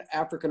 10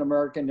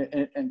 African-American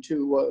and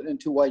two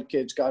white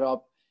kids, got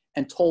up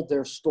and told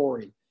their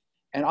story.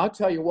 And I'll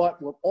tell you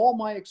what, with all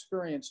my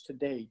experience to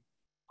date,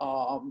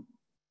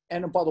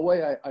 and by the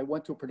way, I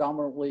went to a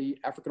predominantly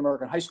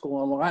African-American high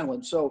school on Long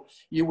Island. So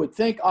you would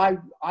think I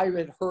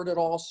had heard it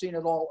all, seen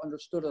it all,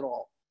 understood it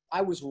all.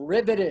 I was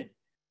riveted,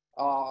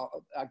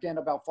 again,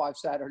 about 5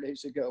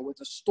 Saturdays ago, with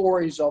the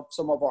stories of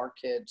some of our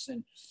kids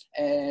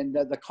and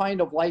the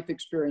kind of life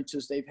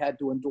experiences they've had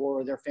to endure,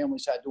 or their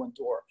families had to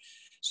endure.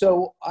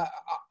 So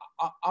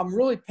I'm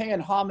really paying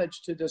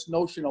homage to this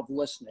notion of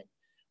listening.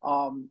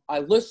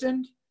 I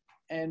listened,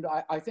 and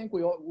I think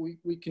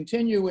we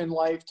continue in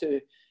life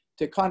to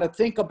kind of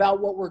think about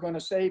what we're going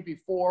to say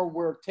before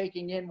we're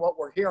taking in what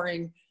we're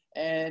hearing.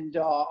 And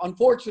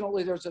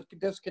unfortunately, there's a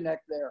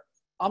disconnect there.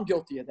 I'm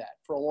guilty of that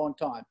for a long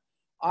time.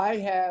 I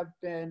have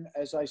been,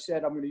 as I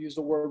said, I'm going to use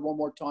the word one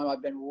more time,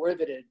 I've been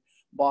riveted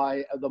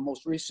by the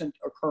most recent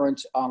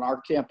occurrence on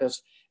our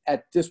campus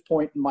at this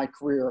point in my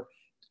career,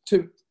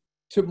 to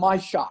my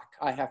shock,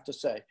 I have to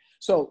say.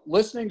 So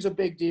listening's a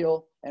big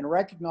deal, and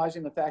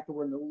recognizing the fact that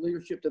we're in the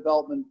leadership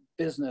development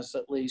business,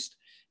 at least,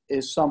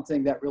 is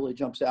something that really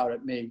jumps out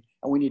at me.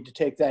 And we need to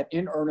take that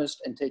in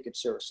earnest and take it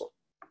seriously.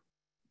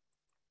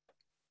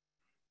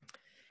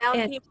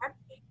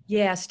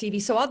 Yeah, Stevie.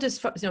 So I'll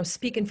just,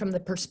 speaking from the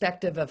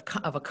perspective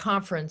of a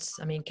conference,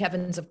 I mean,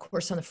 Kevin's, of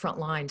course, on the front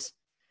lines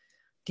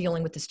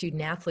dealing with the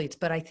student athletes,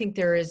 but I think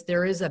there is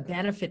a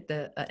benefit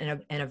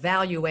and a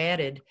value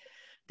added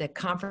that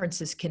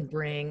conferences can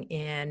bring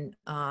in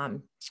a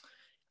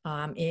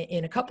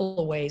couple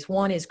of ways.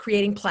 One is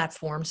creating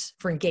platforms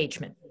for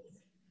engagement.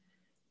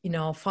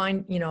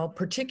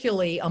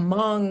 Particularly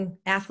among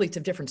athletes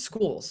of different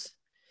schools.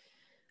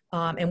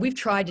 And we've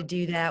tried to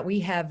do that. We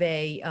have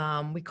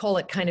we call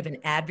it kind of an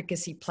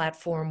advocacy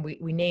platform.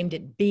 We named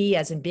it B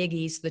as in Big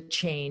East, the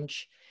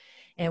change.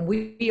 And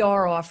we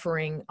are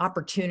offering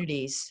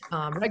opportunities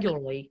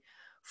regularly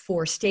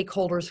for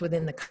stakeholders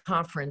within the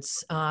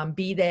conference,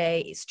 be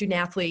they student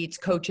athletes,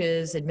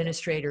 coaches,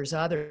 administrators,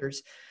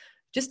 others,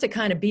 just to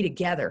kind of be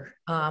together.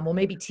 We'll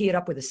maybe tee it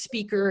up with a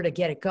speaker to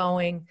get it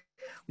going.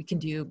 We can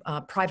do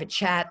private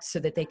chat so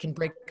that they can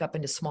break up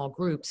into small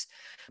groups.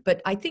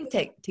 But I think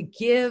that to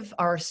give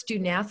our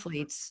student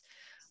athletes,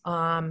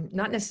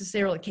 not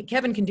necessarily,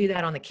 Kevin can do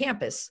that on the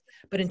campus,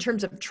 but in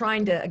terms of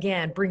trying to,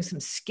 again, bring some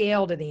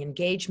scale to the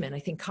engagement, I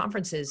think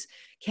conferences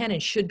can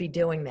and should be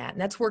doing that.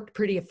 And that's worked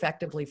pretty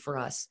effectively for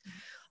us.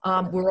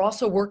 We're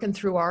also working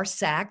through our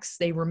SACs.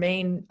 They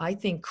remain, I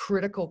think,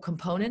 critical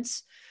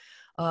components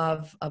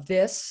of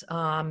this,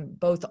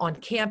 both on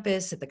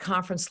campus, at the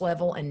conference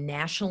level, and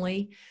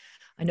nationally.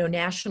 I know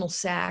National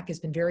SAC has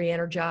been very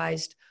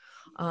energized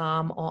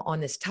on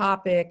this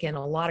topic, and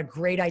a lot of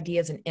great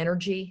ideas and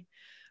energy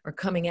are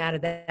coming out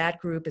of that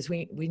group. As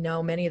we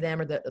know, many of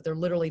them are they're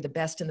literally the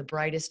best and the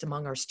brightest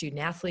among our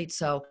student athletes.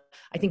 So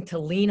I think to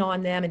lean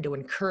on them and to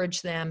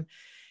encourage them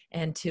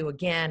and to,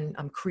 again,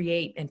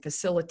 create and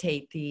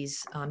facilitate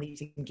these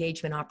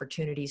engagement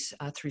opportunities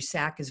through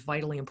SAC is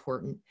vitally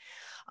important.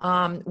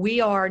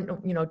 We are,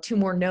 two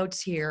more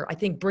notes here. I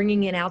think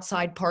bringing in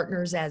outside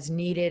partners as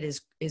needed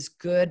is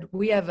good.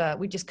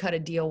 We just cut a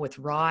deal with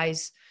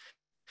Rise,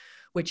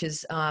 which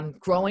is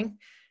growing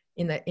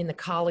in the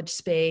college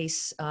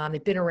space.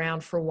 They've been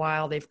around for a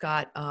while. They've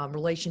got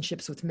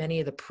relationships with many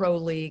of the pro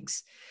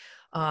leagues.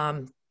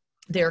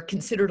 They're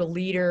considered a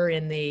leader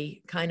in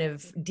the kind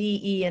of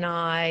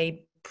DE&I,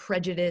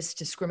 prejudice,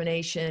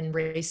 discrimination,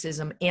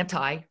 racism,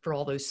 anti, for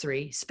all those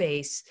three,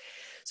 space.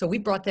 So we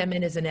brought them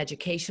in as an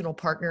educational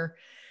partner.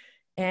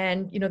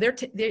 And,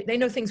 they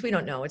know things we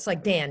don't know. It's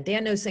like Dan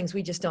knows things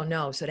we just don't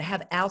know. So to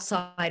have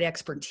outside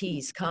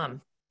expertise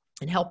come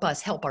and help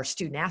us help our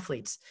student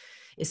athletes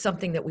is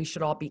something that we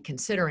should all be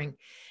considering.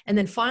 And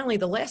then finally,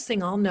 the last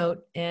thing I'll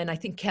note, and I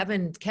think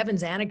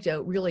Kevin's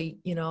anecdote really,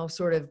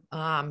 sort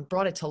of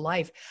brought it to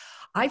life.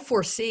 I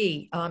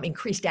foresee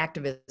increased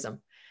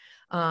activism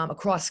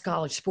across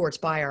college sports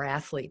by our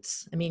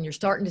athletes. I mean, you're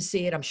starting to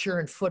see it, I'm sure,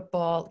 in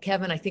football.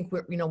 Kevin, I think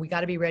we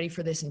got to be ready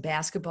for this in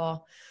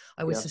basketball,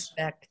 I would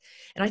suspect.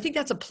 And I think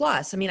that's a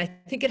plus. I mean, I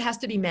think it has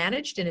to be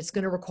managed, and it's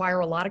going to require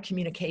a lot of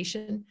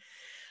communication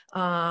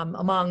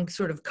among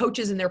sort of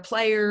coaches and their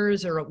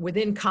players, or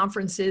within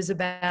conferences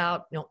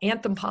about,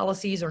 anthem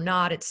policies or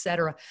not, et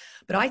cetera.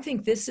 But I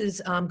think this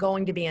is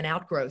going to be an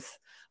outgrowth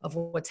of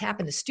what's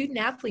happened. The student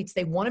athletes,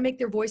 they want to make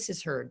their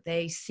voices heard.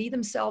 They see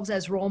themselves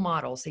as role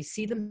models. They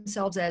see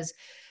themselves as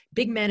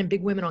big men and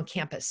big women on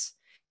campus.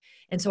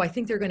 And so I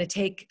think they're going to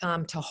take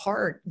to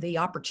heart the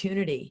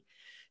opportunity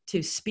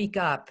to speak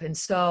up. And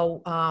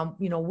so,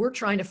 we're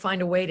trying to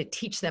find a way to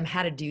teach them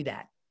how to do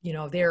that.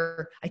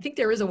 I think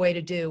there is a way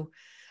to do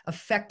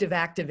effective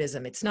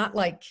activism. It's not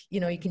like,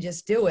 you can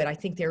just do it. I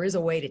think there is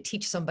a way to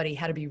teach somebody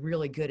how to be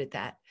really good at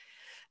that.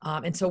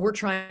 And so we're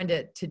trying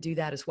to do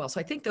that as well. So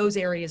I think those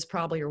areas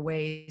probably are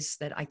ways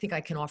that I think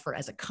I can offer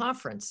as a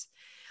conference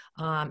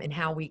and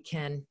how we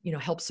can,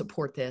 help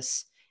support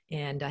this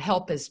and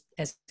help, as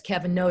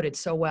Kevin noted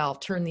so well,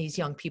 turn these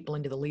young people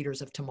into the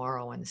leaders of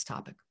tomorrow on this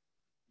topic.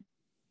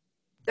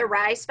 The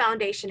Rise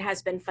Foundation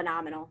has been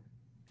phenomenal.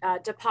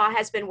 DePauw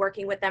has been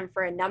working with them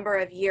for a number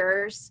of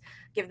years.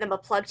 Give them a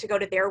plug to go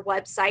to their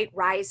website,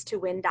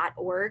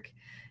 risetowin.org.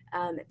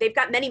 They've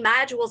got many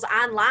modules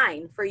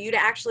online for you to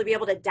actually be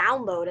able to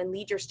download and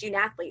lead your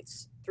student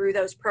athletes through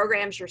those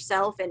programs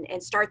yourself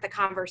and start the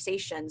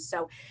conversation.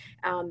 So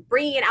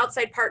bringing in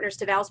outside partners,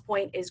 to Val's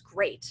point, is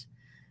great.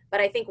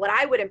 But I think what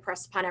I would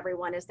impress upon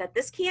everyone is that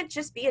this can't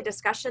just be a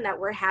discussion that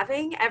we're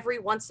having every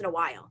once in a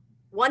while.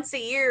 Once a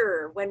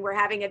year when we're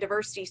having a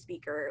diversity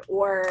speaker,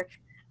 or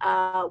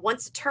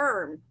once a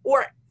term,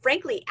 or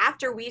frankly,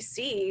 after we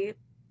see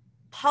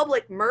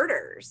public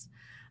murders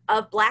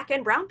of Black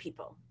and brown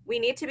people. We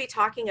need to be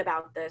talking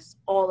about this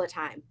all the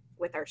time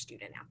with our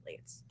student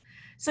athletes.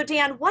 So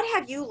Dan, what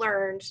have you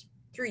learned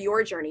through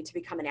your journey to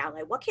become an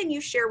ally? What can you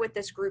share with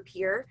this group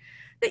here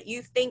that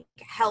you think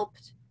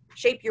helped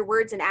shape your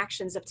words and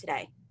actions of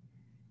today?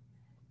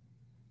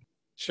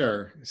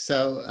 Sure.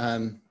 So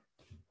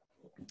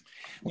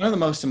one of the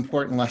most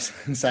important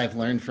lessons I've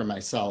learned for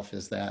myself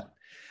is that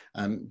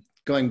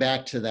going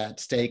back to that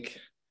stake,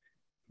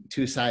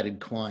 two-sided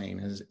coin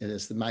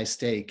is my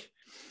stake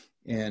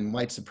in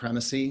white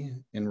supremacy,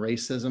 in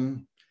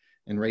racism,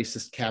 in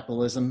racist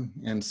capitalism.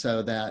 And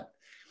so that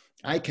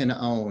I can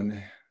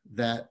own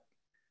that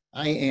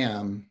I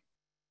am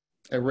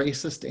a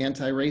racist,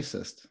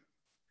 anti-racist.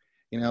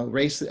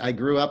 I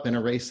grew up in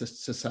a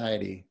racist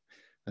society,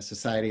 a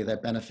society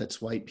that benefits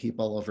white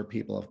people over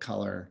people of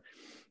color.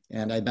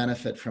 And I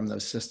benefit from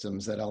those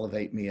systems that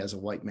elevate me as a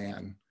white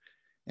man.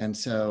 And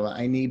so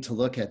I need to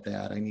look at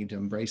that. I need to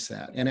embrace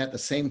that. And at the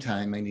same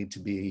time, I need to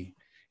be,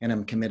 and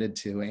I'm committed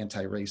to,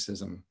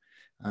 anti-racism.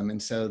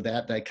 And so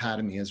that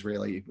dichotomy is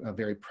really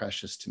very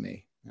precious to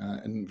me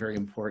and very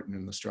important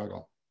in the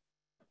struggle.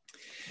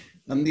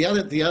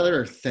 The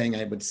other thing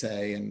I would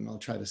say, and I'll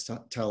try to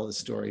tell the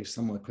story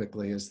somewhat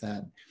quickly, is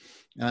that,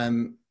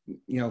 Kevin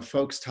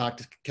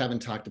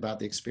talked about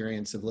the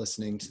experience of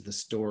listening to the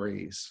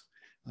stories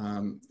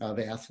of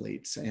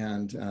athletes.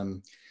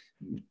 And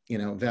you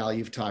know, Val,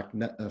 you've talked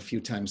a few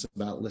times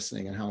about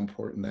listening and how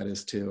important that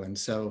is too. And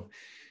so,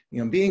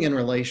 you know, being in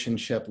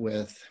relationship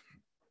with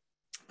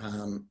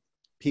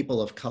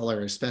people of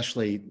color,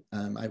 especially,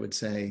 I would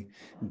say,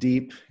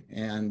 deep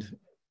and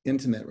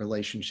intimate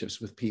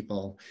relationships with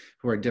people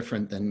who are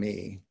different than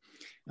me,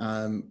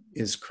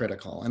 is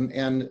critical.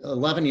 And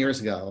 11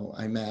 years ago,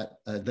 I met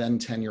a then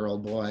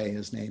 10-year-old boy.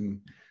 His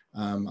name,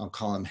 I'll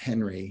call him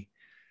Henry.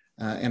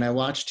 And I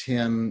watched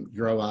him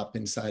grow up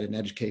inside an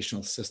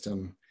educational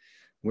system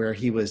where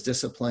he was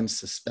disciplined,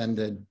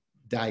 suspended,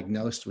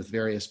 diagnosed with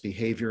various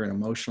behavior and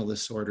emotional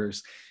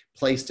disorders,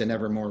 placed in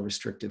ever more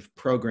restrictive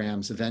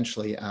programs,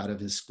 eventually out of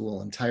his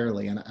school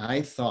entirely. And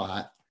I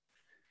thought,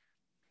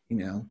 you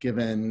know,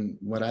 given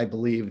what I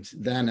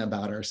believed then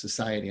about our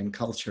society and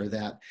culture,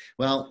 that,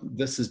 well,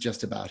 this is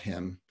just about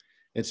him.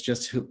 It's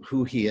just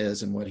who he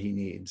is and what he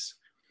needs.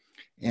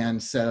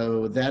 And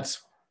so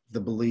that's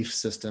the belief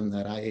system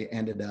that I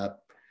ended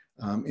up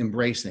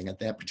embracing at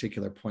that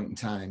particular point in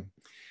time.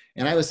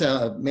 And I was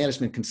a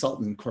management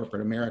consultant in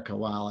corporate America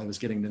while I was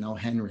getting to know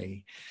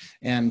Henry.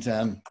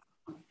 And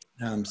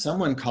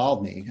someone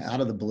called me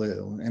out of the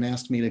blue and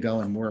asked me to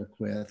go and work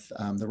with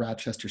the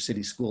Rochester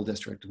City School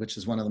District, which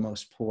is one of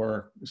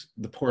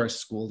the poorest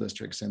school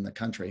districts in the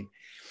country.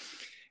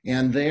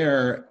 And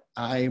there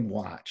I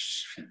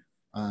watched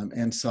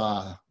and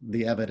saw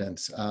the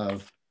evidence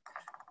of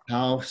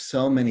how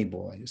so many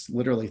boys,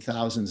 literally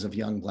thousands of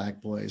young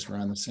Black boys, were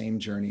on the same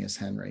journey as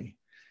Henry.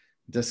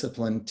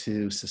 Disciplined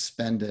to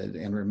suspended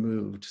and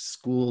removed,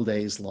 school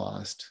days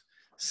lost,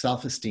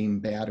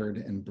 self-esteem battered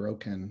and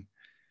broken.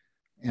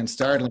 And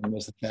startling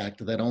was the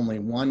fact that only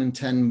 1 in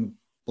 10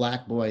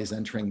 Black boys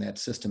entering that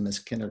system as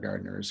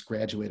kindergartners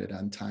graduated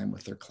on time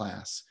with their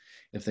class,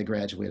 if they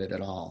graduated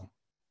at all.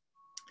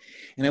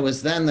 And it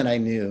was then that I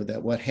knew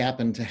that what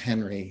happened to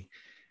Henry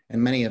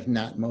and many, if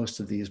not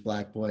most, of these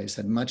Black boys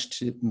had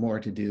much more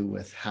to do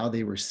with how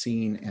they were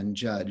seen and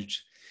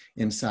judged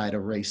inside a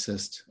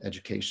racist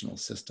educational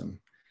system.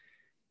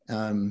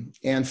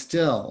 And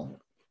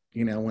still,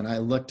 you know, when I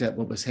looked at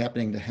what was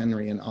happening to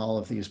Henry and all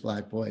of these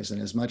Black boys,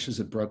 and as much as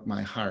it broke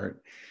my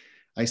heart,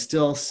 I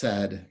still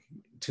said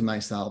to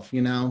myself,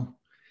 you know,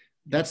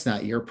 that's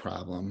not your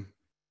problem.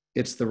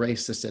 It's the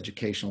racist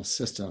educational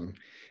system,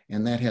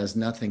 and that has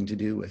nothing to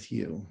do with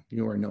you.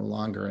 You are no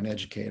longer an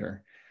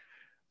educator.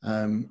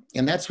 And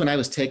that's when I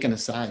was taken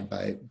aside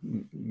by,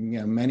 you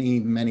know,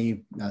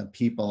 many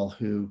people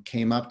who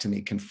came up to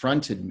me,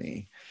 confronted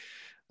me,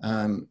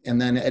 and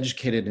then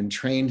educated and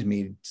trained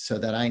me so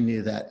that I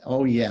knew that,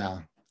 oh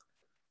yeah,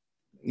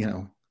 you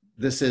know,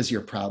 this is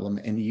your problem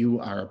and you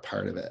are a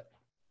part of it.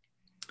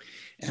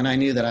 And I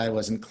knew that I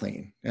wasn't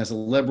clean. As a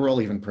liberal,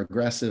 even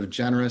progressive,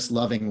 generous,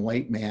 loving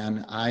white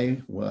man,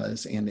 I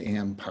was and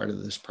am part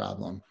of this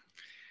problem.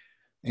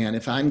 And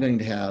if I'm going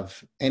to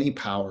have any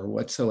power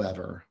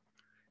whatsoever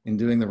in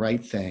doing the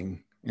right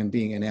thing and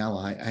being an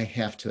ally, I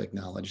have to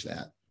acknowledge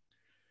that.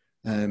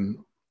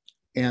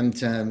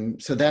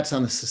 So that's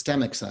on the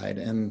systemic side.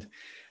 And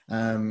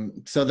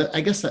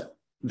I guess that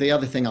the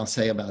other thing I'll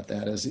say about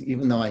that is,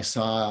 even though I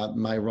saw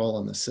my role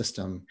in the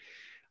system,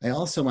 I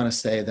also want to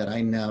say that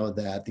I know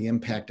that the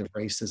impact of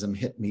racism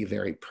hit me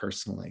very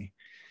personally,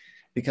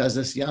 because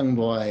this young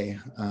boy,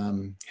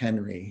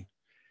 Henry,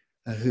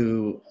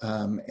 who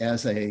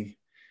as a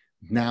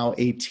now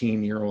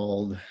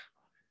 18-year-old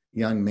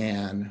young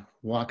man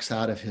walks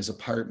out of his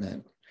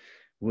apartment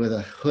with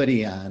a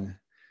hoodie on,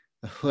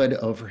 a hood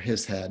over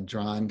his head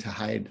drawn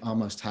to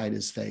almost hide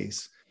his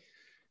face,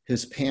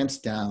 his pants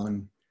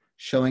down,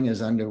 showing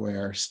his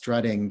underwear,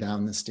 strutting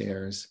down the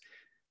stairs.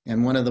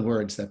 And one of the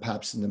words that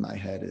pops into my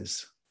head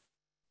is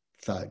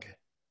thug.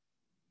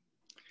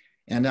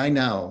 And I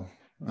know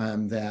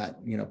that,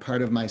 you know,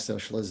 part of my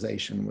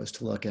socialization was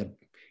to look at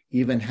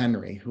even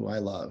Henry, who I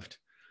loved,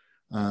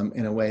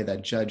 in a way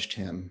that judged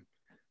him,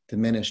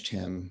 diminished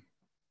him,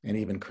 and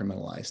even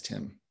criminalized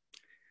him.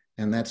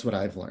 And that's what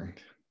I've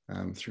learned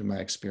through my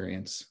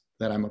experience,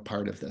 that I'm a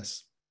part of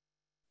this.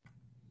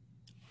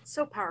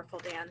 So powerful,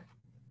 Dan.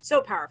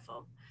 So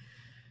powerful.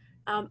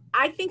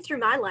 I think through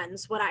my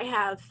lens, what I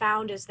have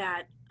found is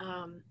that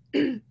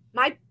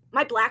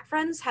my Black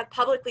friends have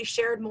publicly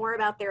shared more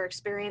about their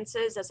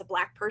experiences as a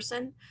Black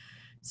person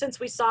since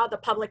we saw the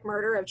public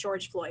murder of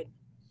George Floyd.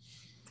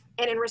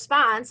 And in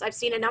response, I've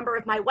seen a number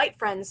of my white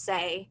friends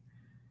say,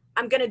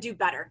 I'm going to do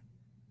better.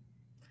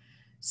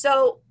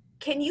 So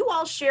can you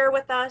all share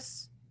with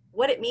us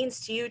what it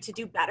means to you to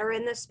do better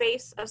in this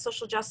space of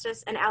social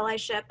justice and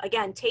allyship?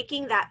 Again,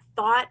 taking that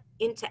thought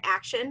into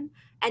action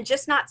and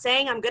just not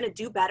saying, I'm going to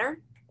do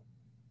better.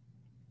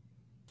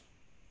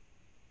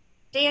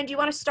 Dan, do you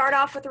want to start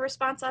off with a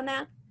response on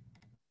that?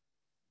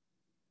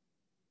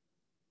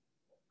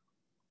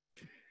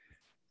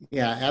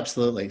 Yeah,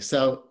 absolutely.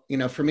 So, you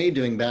know, for me,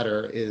 doing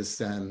better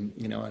is,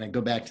 you know, and I go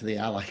back to the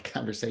ally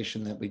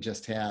conversation that we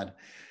just had,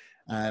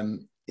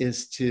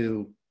 is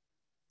to,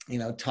 you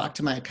know, talk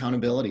to my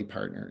accountability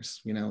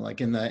partners. You know, like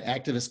in the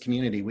activist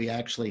community, we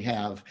actually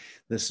have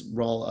this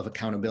role of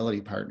accountability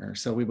partner.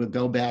 So we would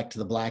go back to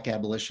the Black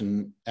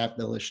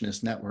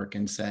Abolitionist Network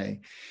and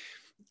say,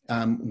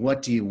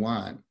 what do you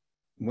want?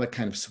 What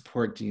kind of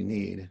support do you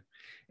need?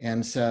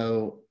 And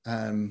so,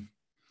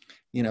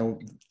 you know,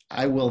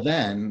 I will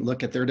then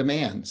look at their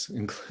demands,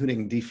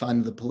 including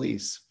defund the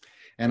police.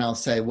 And I'll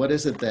say, what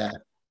is it that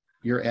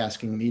you're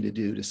asking me to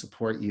do to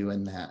support you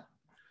in that?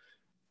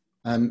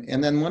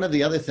 And then one of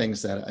the other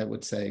things that I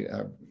would say,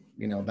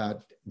 you know,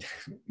 about,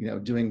 you know,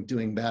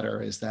 doing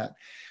better is that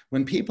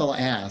when people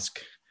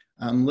ask,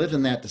 live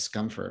in that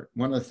discomfort.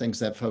 One of the things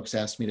that folks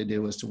asked me to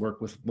do was to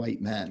work with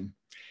white men.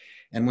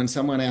 And when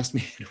someone asked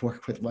me to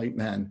work with white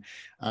men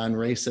on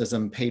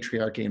racism,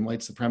 patriarchy, and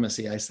white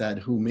supremacy, I said,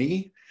 who,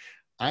 me?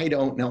 I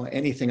don't know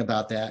anything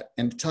about that.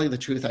 And to tell you the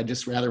truth, I'd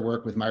just rather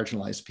work with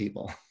marginalized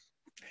people.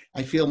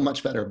 I feel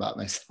much better about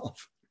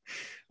myself.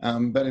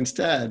 But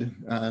instead,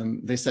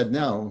 they said,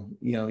 no,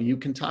 you know, you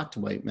can talk to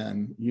white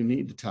men. You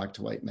need to talk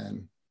to white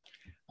men.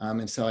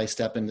 And so I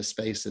step into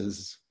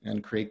spaces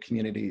and create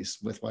communities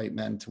with white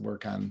men to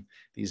work on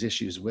these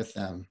issues with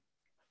them.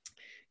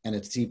 And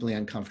it's deeply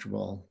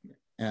uncomfortable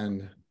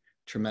and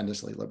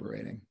tremendously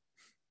liberating.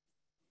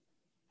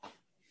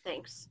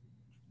 Thanks.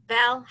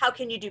 Val, how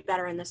can you do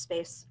better in this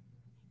space?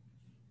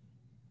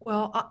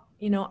 Well,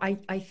 you know,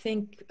 I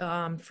think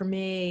for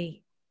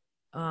me,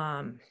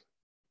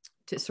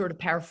 to sort of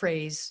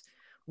paraphrase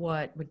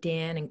what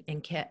Dan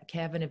and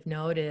Kevin have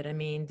noted, I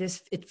mean,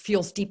 it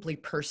feels deeply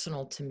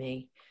personal to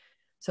me.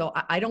 So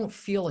I don't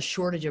feel a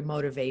shortage of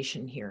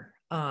motivation here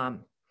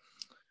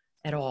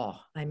at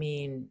all. I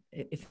mean,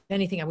 if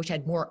anything, I wish I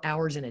had more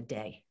hours in a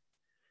day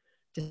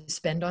to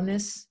spend on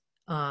this.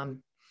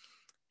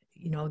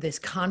 You know, this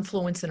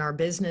confluence in our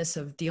business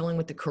of dealing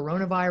with the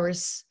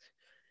coronavirus,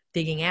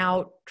 digging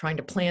out, trying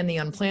to plan the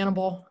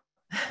unplannable,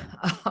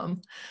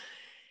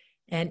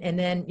 and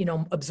then, you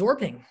know,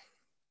 absorbing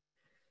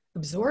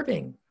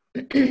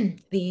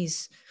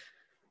these,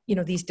 you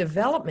know, these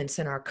developments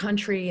in our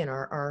country and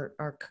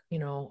our you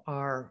know,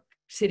 our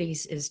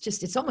cities is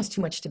just, it's almost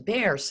too much to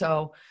bear.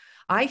 So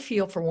I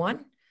feel, for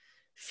one,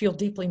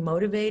 deeply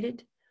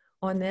motivated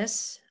on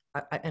this.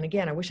 And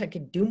again, I wish I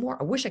could do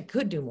more. I wish I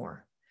could do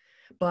more.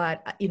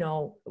 But, you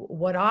know,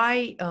 what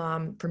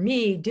for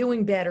me,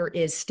 doing better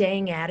is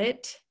staying at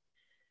it.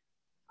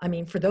 I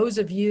mean, for those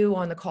of you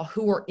on the call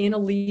who are in a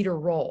leader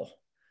role,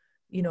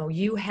 you know,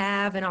 you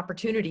have an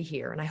opportunity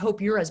here, and I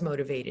hope you're as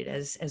motivated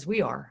as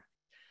we are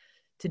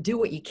to do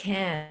what you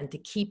can to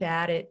keep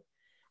at it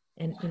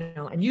and, you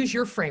know, and use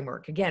your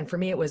framework. Again, for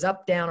me, it was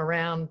up, down,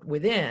 around,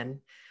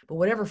 within, but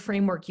whatever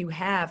framework you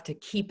have to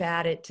keep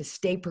at it, to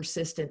stay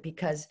persistent,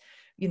 because,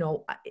 you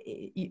know,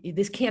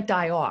 this can't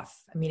die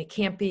off. I mean, it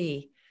can't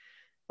be,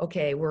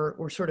 okay,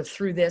 we're sort of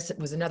through this. It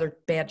was another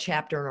bad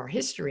chapter in our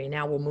history, and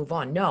now we'll move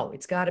on. No,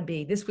 it's got to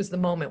be, this was the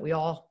moment. We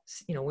all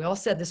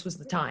said this was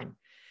the time.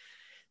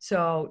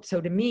 So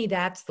to me,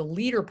 that's the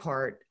leader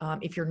part.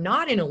 If you're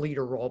not in a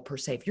leader role per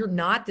se, if you're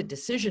not the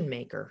decision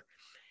maker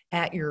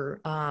at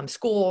your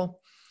school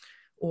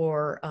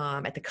or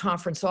at the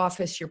conference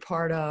office you're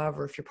part of,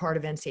 or if you're part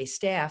of NCA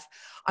staff,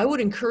 I would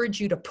encourage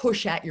you to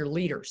push at your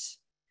leaders.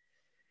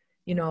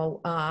 You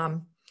know,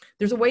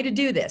 there's a way to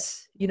do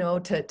this, you know,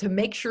 to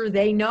make sure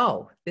they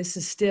know this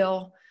is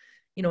still,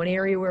 you know, an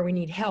area where we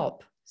need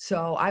help.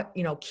 So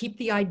you know, keep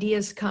the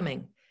ideas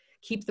coming,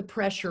 keep the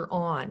pressure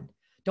on.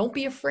 Don't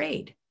be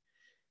afraid.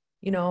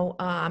 You know,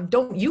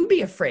 don't you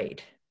be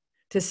afraid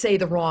to say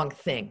the wrong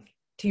thing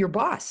to your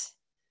boss,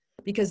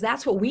 because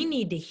that's what we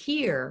need to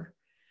hear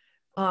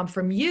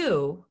from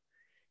you.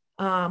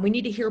 We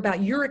need to hear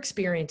about your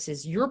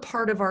experiences. You're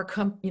part of our,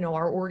 you know,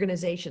 our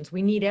organizations.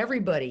 We need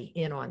everybody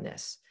in on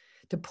this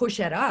to push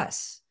at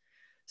us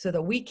so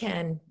that we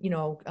can, you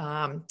know,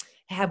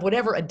 have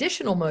whatever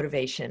additional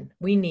motivation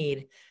we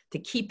need to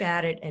keep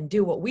at it and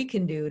do what we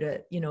can do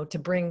to, you know, to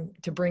bring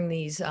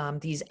these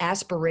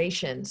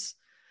aspirations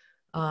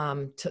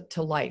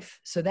to life.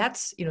 So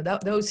that's, you know,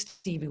 those,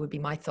 Stevie, would be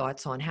my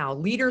thoughts on how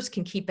leaders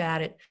can keep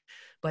at it,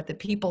 but the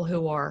people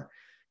who are,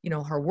 you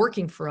know, are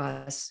working for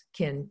us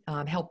can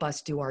help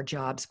us do our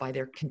jobs by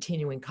their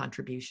continuing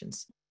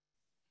contributions.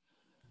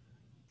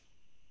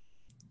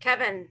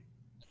 Kevin,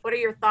 what are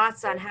your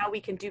thoughts on how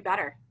we can do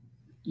better?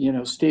 You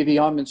know, Stevie,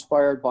 I'm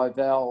inspired by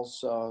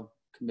Val's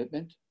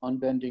commitment,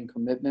 unbending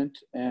commitment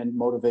and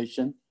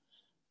motivation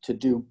to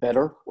do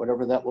better,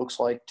 whatever that looks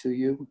like to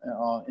you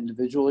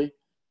individually.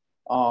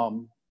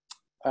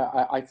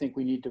 I think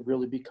we need to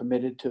really be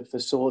committed to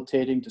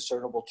facilitating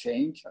discernible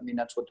change. I mean,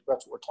 that's what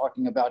we're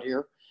talking about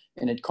here.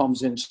 And it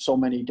comes in so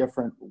many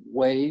different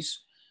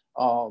ways.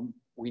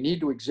 We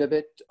need to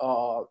exhibit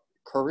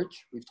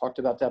courage. We've talked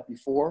about that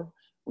before.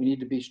 We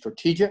need to be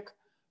strategic,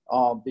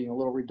 being a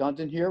little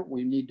redundant here.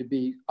 We need to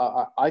be,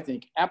 I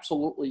think,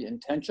 absolutely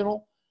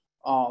intentional.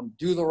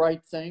 Do the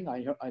right thing.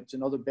 It's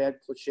another bad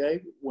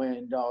cliche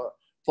when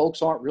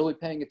folks aren't really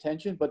paying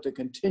attention, but to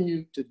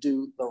continue to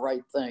do the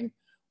right thing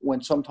when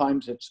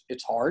sometimes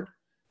it's hard,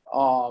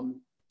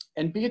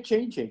 and be a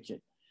change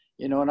agent.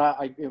 You know,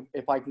 and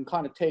if I can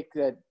kind of take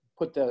that,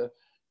 put the,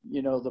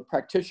 you know, the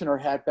practitioner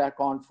hat back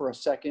on for a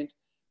second,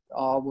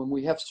 when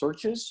we have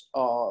searches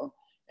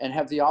and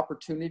have the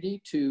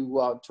opportunity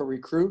to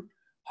recruit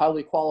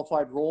highly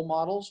qualified role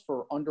models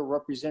for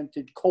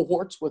underrepresented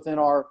cohorts within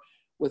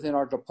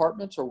our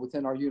departments or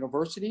within our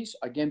universities.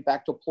 Again,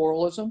 back to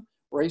pluralism,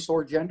 race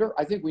or gender.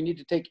 I think we need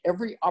to take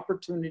every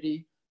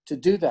opportunity to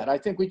do that. I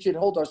think we should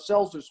hold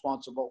ourselves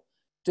responsible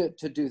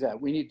to do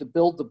that. We need to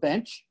build the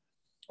bench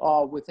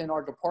within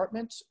our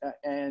departments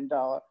and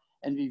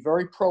be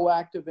very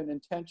proactive and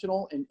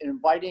intentional in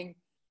inviting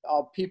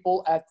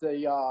people at the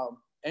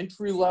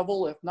entry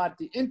level, if not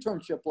the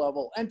internship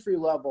level, entry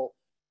level,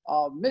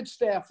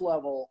 mid-staff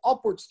level,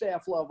 upward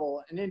staff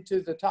level, and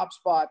into the top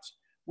spots.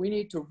 We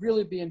need to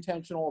really be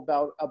intentional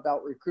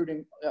about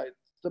recruiting,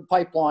 the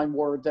pipeline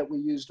word that we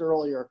used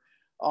earlier.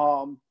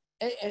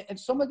 And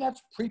some of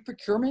that's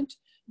pre-procurement.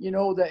 You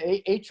know, the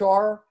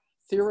HR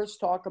theorists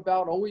talk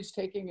about always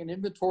taking an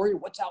inventory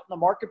of what's out in the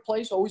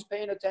marketplace, always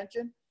paying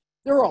attention.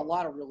 There are a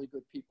lot of really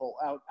good people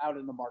out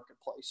in the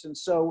marketplace. And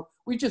so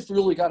we just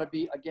really got to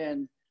be,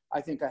 again, I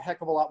think a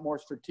heck of a lot more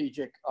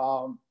strategic.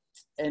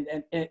 And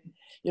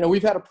you know,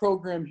 we've had a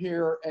program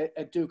here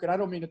at Duke, and I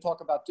don't mean to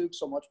talk about Duke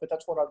so much, but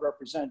that's what I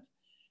represent.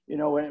 You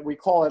know, and we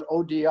call it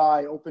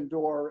ODI, Open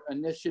Door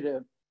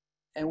Initiative.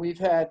 And we've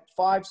had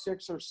 5,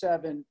 6, or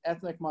 7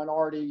 ethnic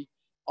minority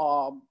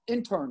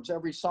interns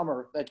every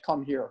summer that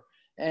come here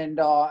and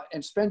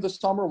spend the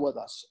summer with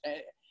us.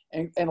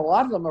 And a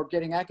lot of them are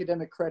getting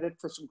academic credit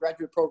for some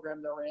graduate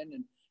program they're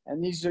in.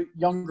 And these are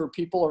younger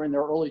people are in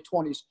their early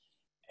 20s.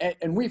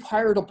 And we've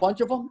hired a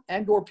bunch of them,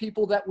 and or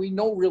people that we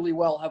know really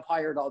well have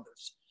hired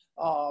others.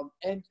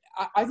 And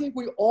I think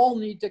we all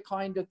need to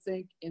kind of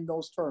think in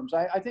those terms.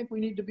 I think we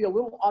need to be a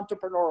little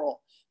entrepreneurial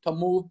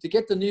to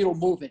get the needle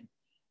moving.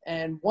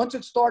 And once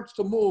it starts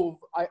to move,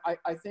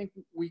 I think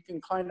we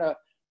can kind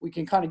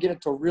of get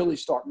it to really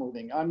start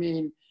moving. I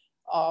mean,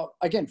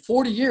 again,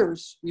 40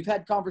 years, we've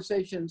had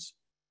conversations,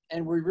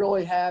 and we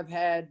really have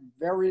had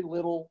very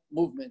little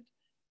movement.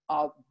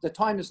 The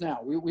time is now.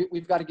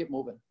 We've got to get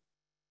moving.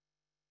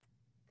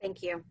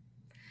 Thank you.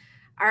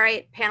 All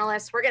right,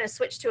 panelists, we're going to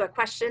switch to a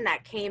question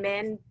that came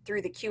in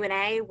through the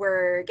Q&A.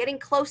 We're getting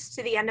close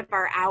to the end of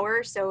our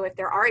hour, so if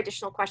there are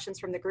additional questions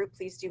from the group,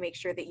 please do make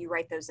sure that you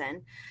write those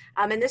in.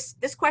 And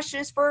this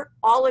question is for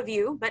all of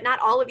you, but not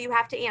all of you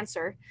have to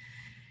answer.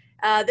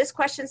 This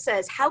question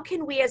says, how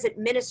can we as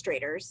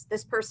administrators,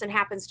 this person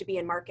happens to be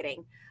in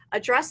marketing,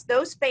 address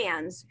those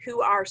fans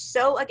who are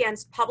so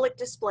against public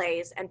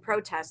displays and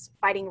protests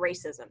fighting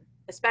racism,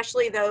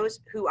 especially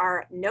those who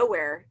are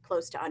nowhere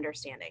close to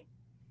understanding?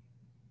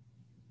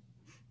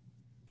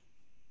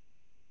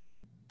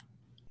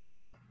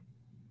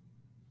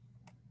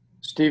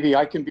 Stevie,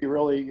 I can be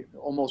really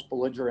almost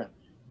belligerent.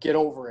 Get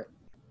over it.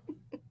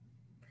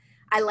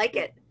 I like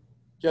it.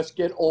 Just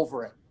get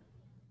over it.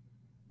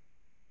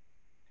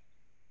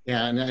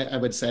 Yeah, and I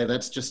would say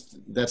that's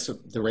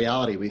the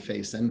reality we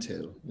face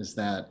into, is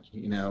that,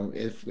 you know,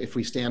 if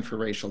we stand for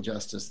racial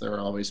justice, there are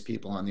always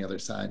people on the other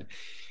side.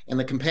 And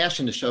the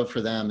compassion to show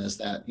for them is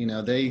that, you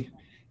know,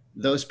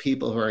 those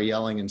people who are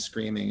yelling and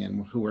screaming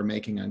and who are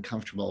making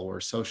uncomfortable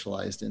were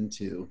socialized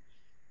into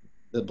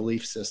the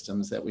belief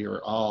systems that we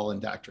were all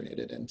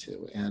indoctrinated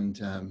into.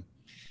 And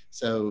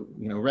so,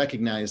 you know,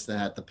 recognize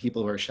that the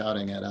people who are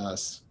shouting at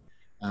us,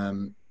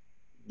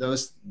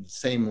 those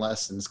same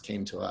lessons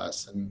came to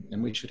us,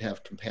 and we should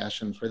have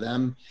compassion for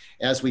them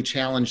as we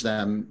challenge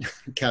them,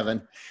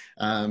 Kevin,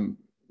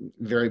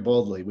 very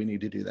boldly. We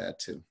need to do that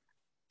too.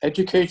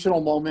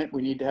 Educational moment,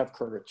 we need to have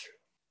courage.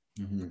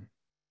 Mm-hmm.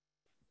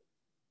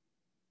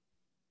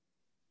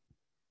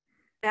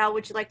 Val,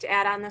 would you like to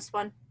add on this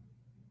one?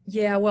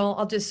 Yeah, well,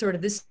 I'll just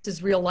this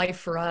is real life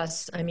for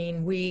us. I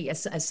mean, we,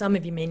 as some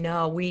of you may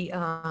know, we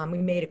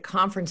made a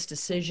conference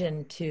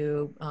decision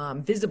to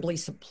visibly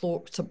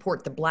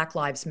support the Black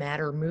Lives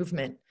Matter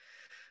movement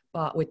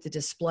with the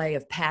display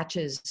of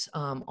patches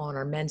on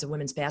our men's and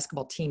women's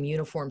basketball team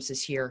uniforms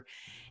this year.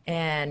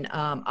 And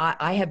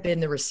I have been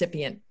the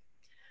recipient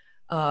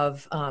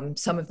of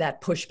some of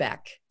that pushback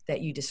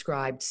that you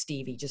described,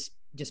 Stevie,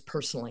 just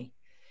personally.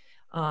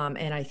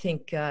 And I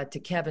think to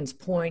Kevin's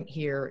point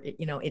here,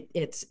 you know,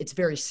 it's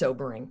very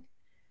sobering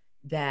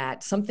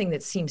that something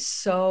that seems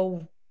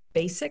so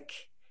basic,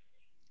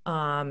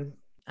 you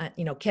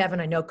know, Kevin,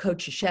 I know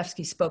Coach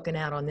Krzyzewski's spoken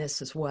out on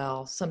this as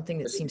well, something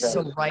that seems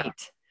so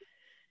right,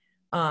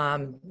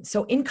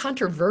 so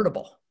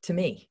incontrovertible to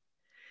me,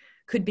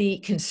 could be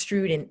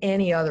construed in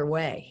any other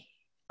way.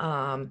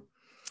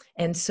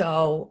 And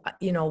so,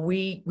 you know,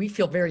 we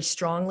feel very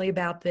strongly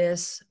about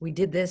this. We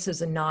did this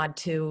as a nod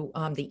to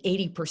the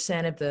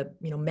 80% of the,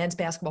 you know, men's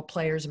basketball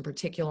players in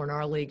particular in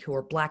our league who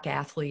are Black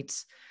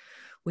athletes.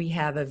 We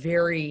have a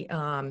very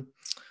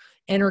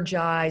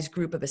energized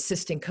group of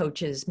assistant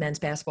coaches, men's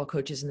basketball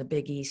coaches in the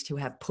Big East, who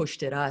have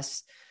pushed at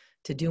us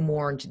to do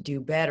more and to do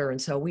better.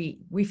 And so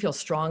we feel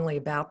strongly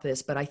about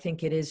this, but I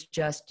think it is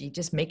you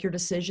just make your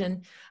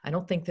decision. I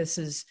don't think this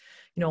is,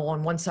 you know,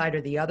 on one side or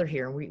the other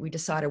here. And we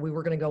decided we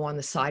were going to go on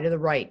the side of the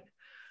right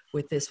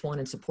with this one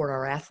and support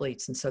our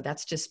athletes. And so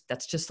that's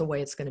just the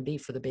way it's going to be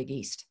for the Big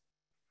East.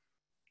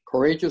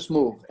 Courageous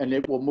move, and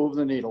it will move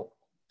the needle.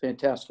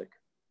 Fantastic.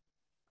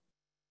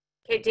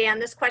 Okay, Dan,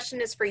 this question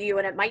is for you,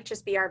 and it might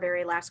just be our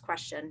very last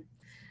question.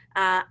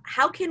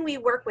 How can we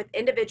work with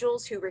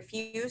individuals who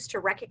refuse to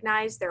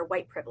recognize their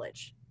white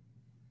privilege?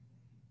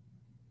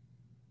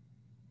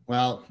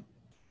 Well,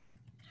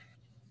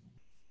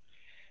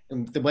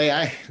 the way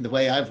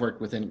I've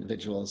worked with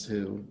individuals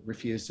who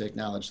refuse to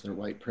acknowledge their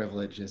white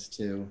privilege is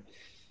to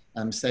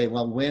say,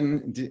 well,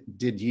 when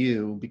did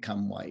you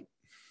become white?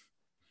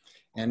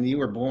 And you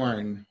were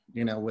born,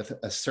 you know, with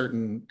a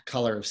certain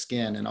color of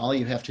skin, and all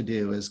you have to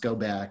do is go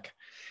back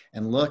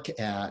and look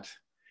at,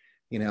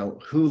 you know,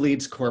 who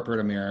leads corporate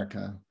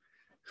America,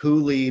 who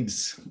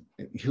leads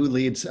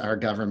our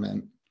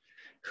government,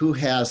 who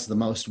has the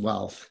most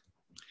wealth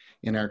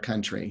in our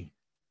country,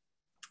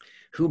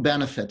 who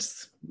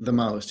benefits the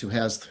most, who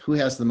has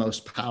the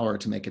most power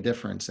to make a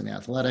difference in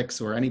athletics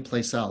or any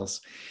place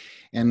else.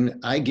 And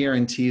I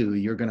guarantee you,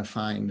 you're going to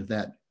find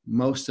that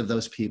most of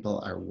those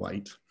people are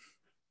white.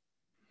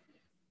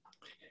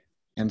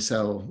 And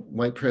so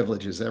white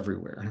privilege is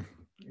everywhere.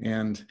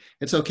 And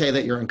it's okay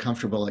that you're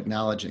uncomfortable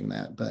acknowledging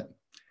that, but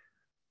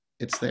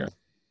it's there.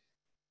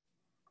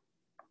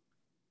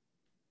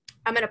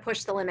 I'm going to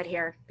push the limit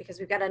here because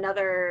we've got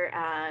another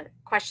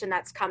question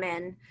that's come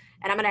in,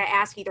 and I'm going to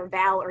ask either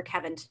Val or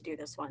Kevin to do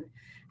this one.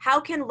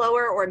 How can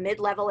lower or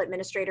mid-level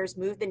administrators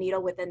move the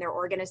needle within their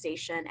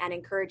organization and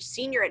encourage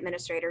senior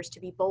administrators to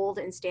be bold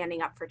in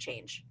standing up for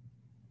change?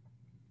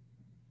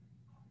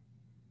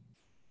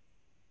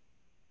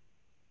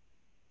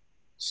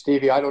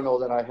 Stevie, I don't know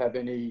that I have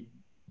any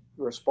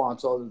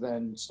response other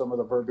than some of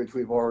the verbiage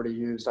we've already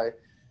used. I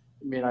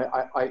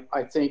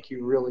think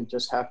you really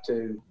just have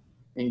to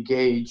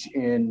engage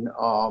in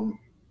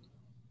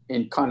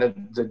kind of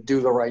the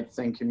do the right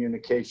thing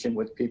communication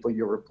with people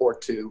you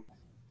report to,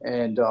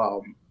 and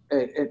I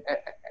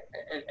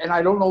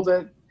don't know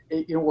that,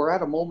 you know, we're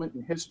at a moment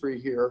in history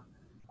here,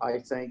 I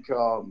think,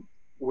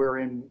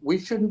 wherein we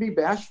shouldn't be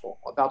bashful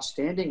about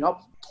standing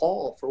up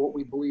tall for what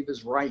we believe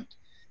is right.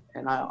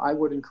 And I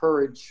would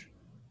encourage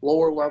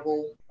lower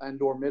level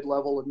and or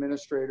mid-level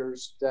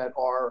administrators that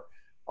are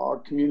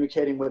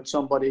communicating with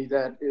somebody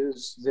that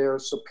is their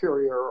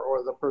superior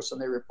or the person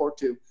they report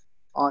to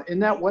in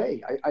that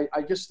way.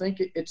 I just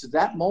think it's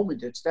that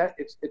moment. It's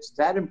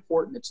that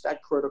important. It's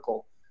that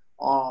critical.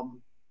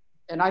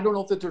 And I don't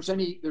know if that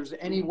there's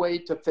any way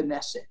to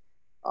finesse it.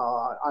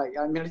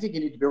 I mean, I think you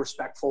need to be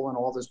respectful in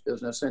all this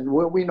business, and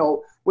we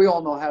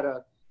all know how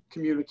to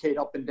communicate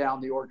up and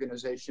down the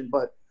organization,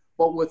 but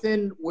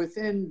within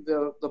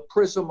the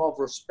prism of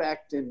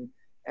respect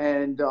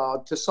and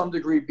to some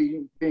degree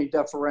being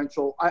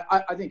deferential,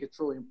 I think it's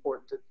really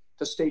important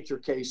to state your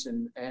case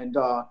and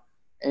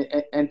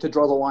to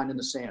draw the line in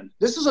the sand.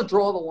 This is a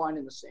draw the line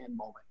in the sand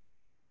moment.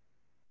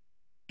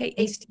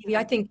 Hey, Stevie,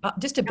 I think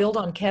just to build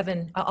on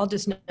Kevin, I'll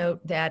just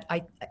note that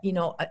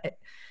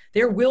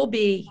there will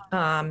be,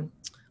 I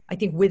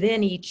think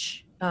within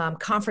each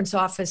conference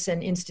office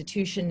and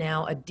institution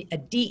now, a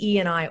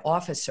DE&I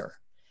officer.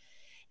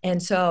 And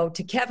so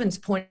to Kevin's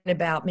point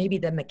about maybe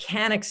the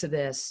mechanics of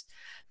this,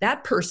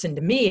 that person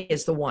to me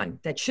is the one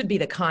that should be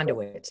the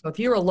conduit. So if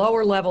you're a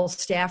lower level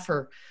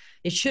staffer,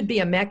 it should be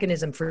a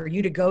mechanism for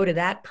you to go to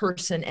that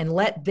person and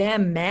let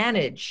them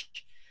manage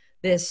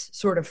this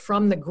sort of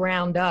from the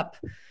ground up,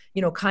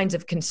 you know, kinds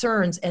of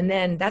concerns. And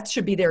then that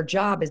should be their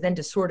job, is then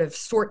to sort of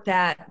sort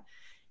that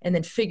and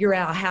then figure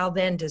out how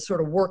then to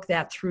sort of work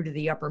that through to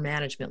the upper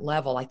management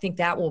level. I think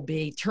that will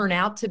turn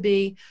out to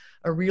be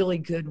a really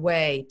good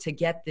way to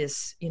get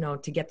this, you know,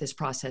 to get this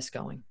process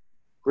going.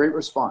 Great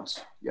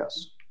response.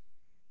 Yes.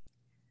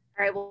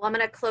 All right, well, I'm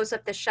going to close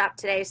up the shop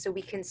today so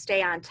we can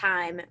stay on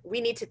time.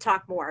 We need to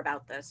talk more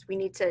about this. We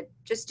need to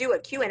just do a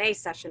Q&A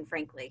session,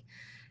 frankly,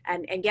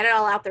 and get it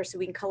all out there so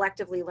we can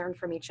collectively learn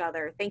from each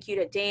other. Thank you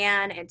to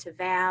Dan and to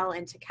Val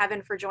and to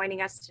Kevin for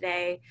joining us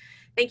today.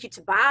 Thank you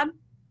to Bob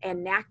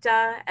and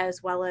NACDA,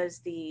 as well as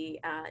the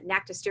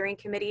NACDA Steering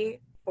Committee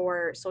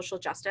for Social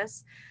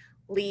Justice,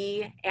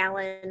 Lee,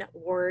 Alan,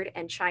 Ward,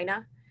 and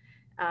China.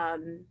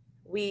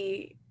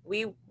 We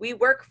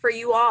work for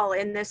you all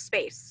in this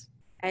space,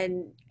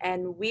 and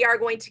we are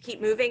going to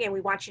keep moving, and we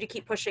want you to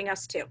keep pushing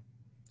us too.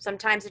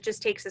 Sometimes it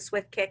just takes a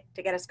swift kick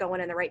to get us going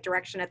in the right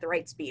direction at the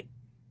right speed,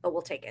 but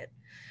we'll take it.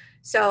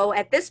 So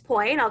at this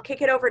point, I'll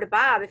kick it over to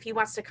Bob if he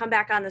wants to come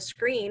back on the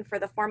screen for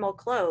the formal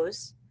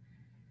close.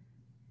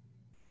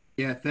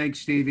 Yeah, thanks,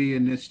 Stevie.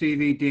 And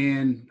Stevie,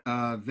 Dan,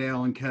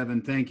 Val, and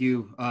Kevin, thank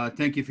you.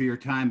 Thank you for your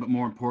time, but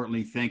more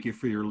importantly, thank you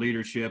for your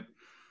leadership.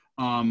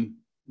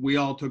 We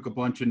all took a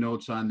bunch of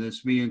notes on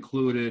this, me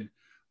included.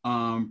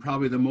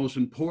 Probably the most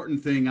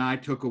important thing I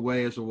took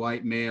away as a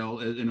white male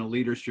in a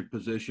leadership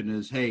position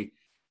is, hey,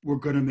 we're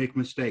going to make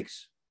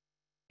mistakes.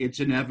 It's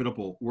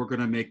inevitable. We're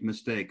going to make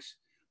mistakes,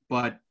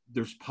 but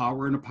there's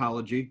power in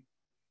apology.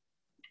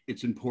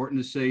 It's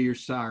important to say you're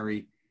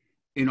sorry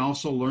and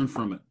also learn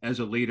from it. As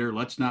a leader,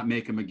 let's not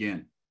make them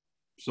again.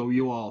 So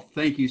you all,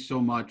 thank you so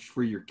much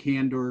for your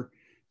candor.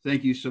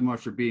 Thank you so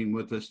much for being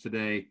with us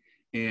today.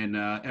 And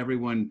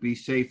everyone, be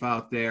safe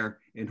out there,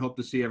 and hope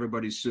to see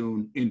everybody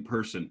soon in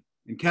person.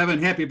 And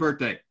Kevin, happy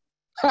birthday.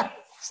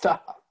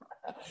 Stop.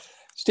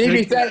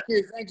 Stevie, Thank you. thank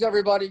you. Thanks,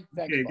 everybody.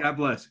 Thanks, Okay, Bob. God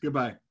bless.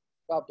 Goodbye.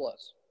 God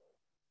bless.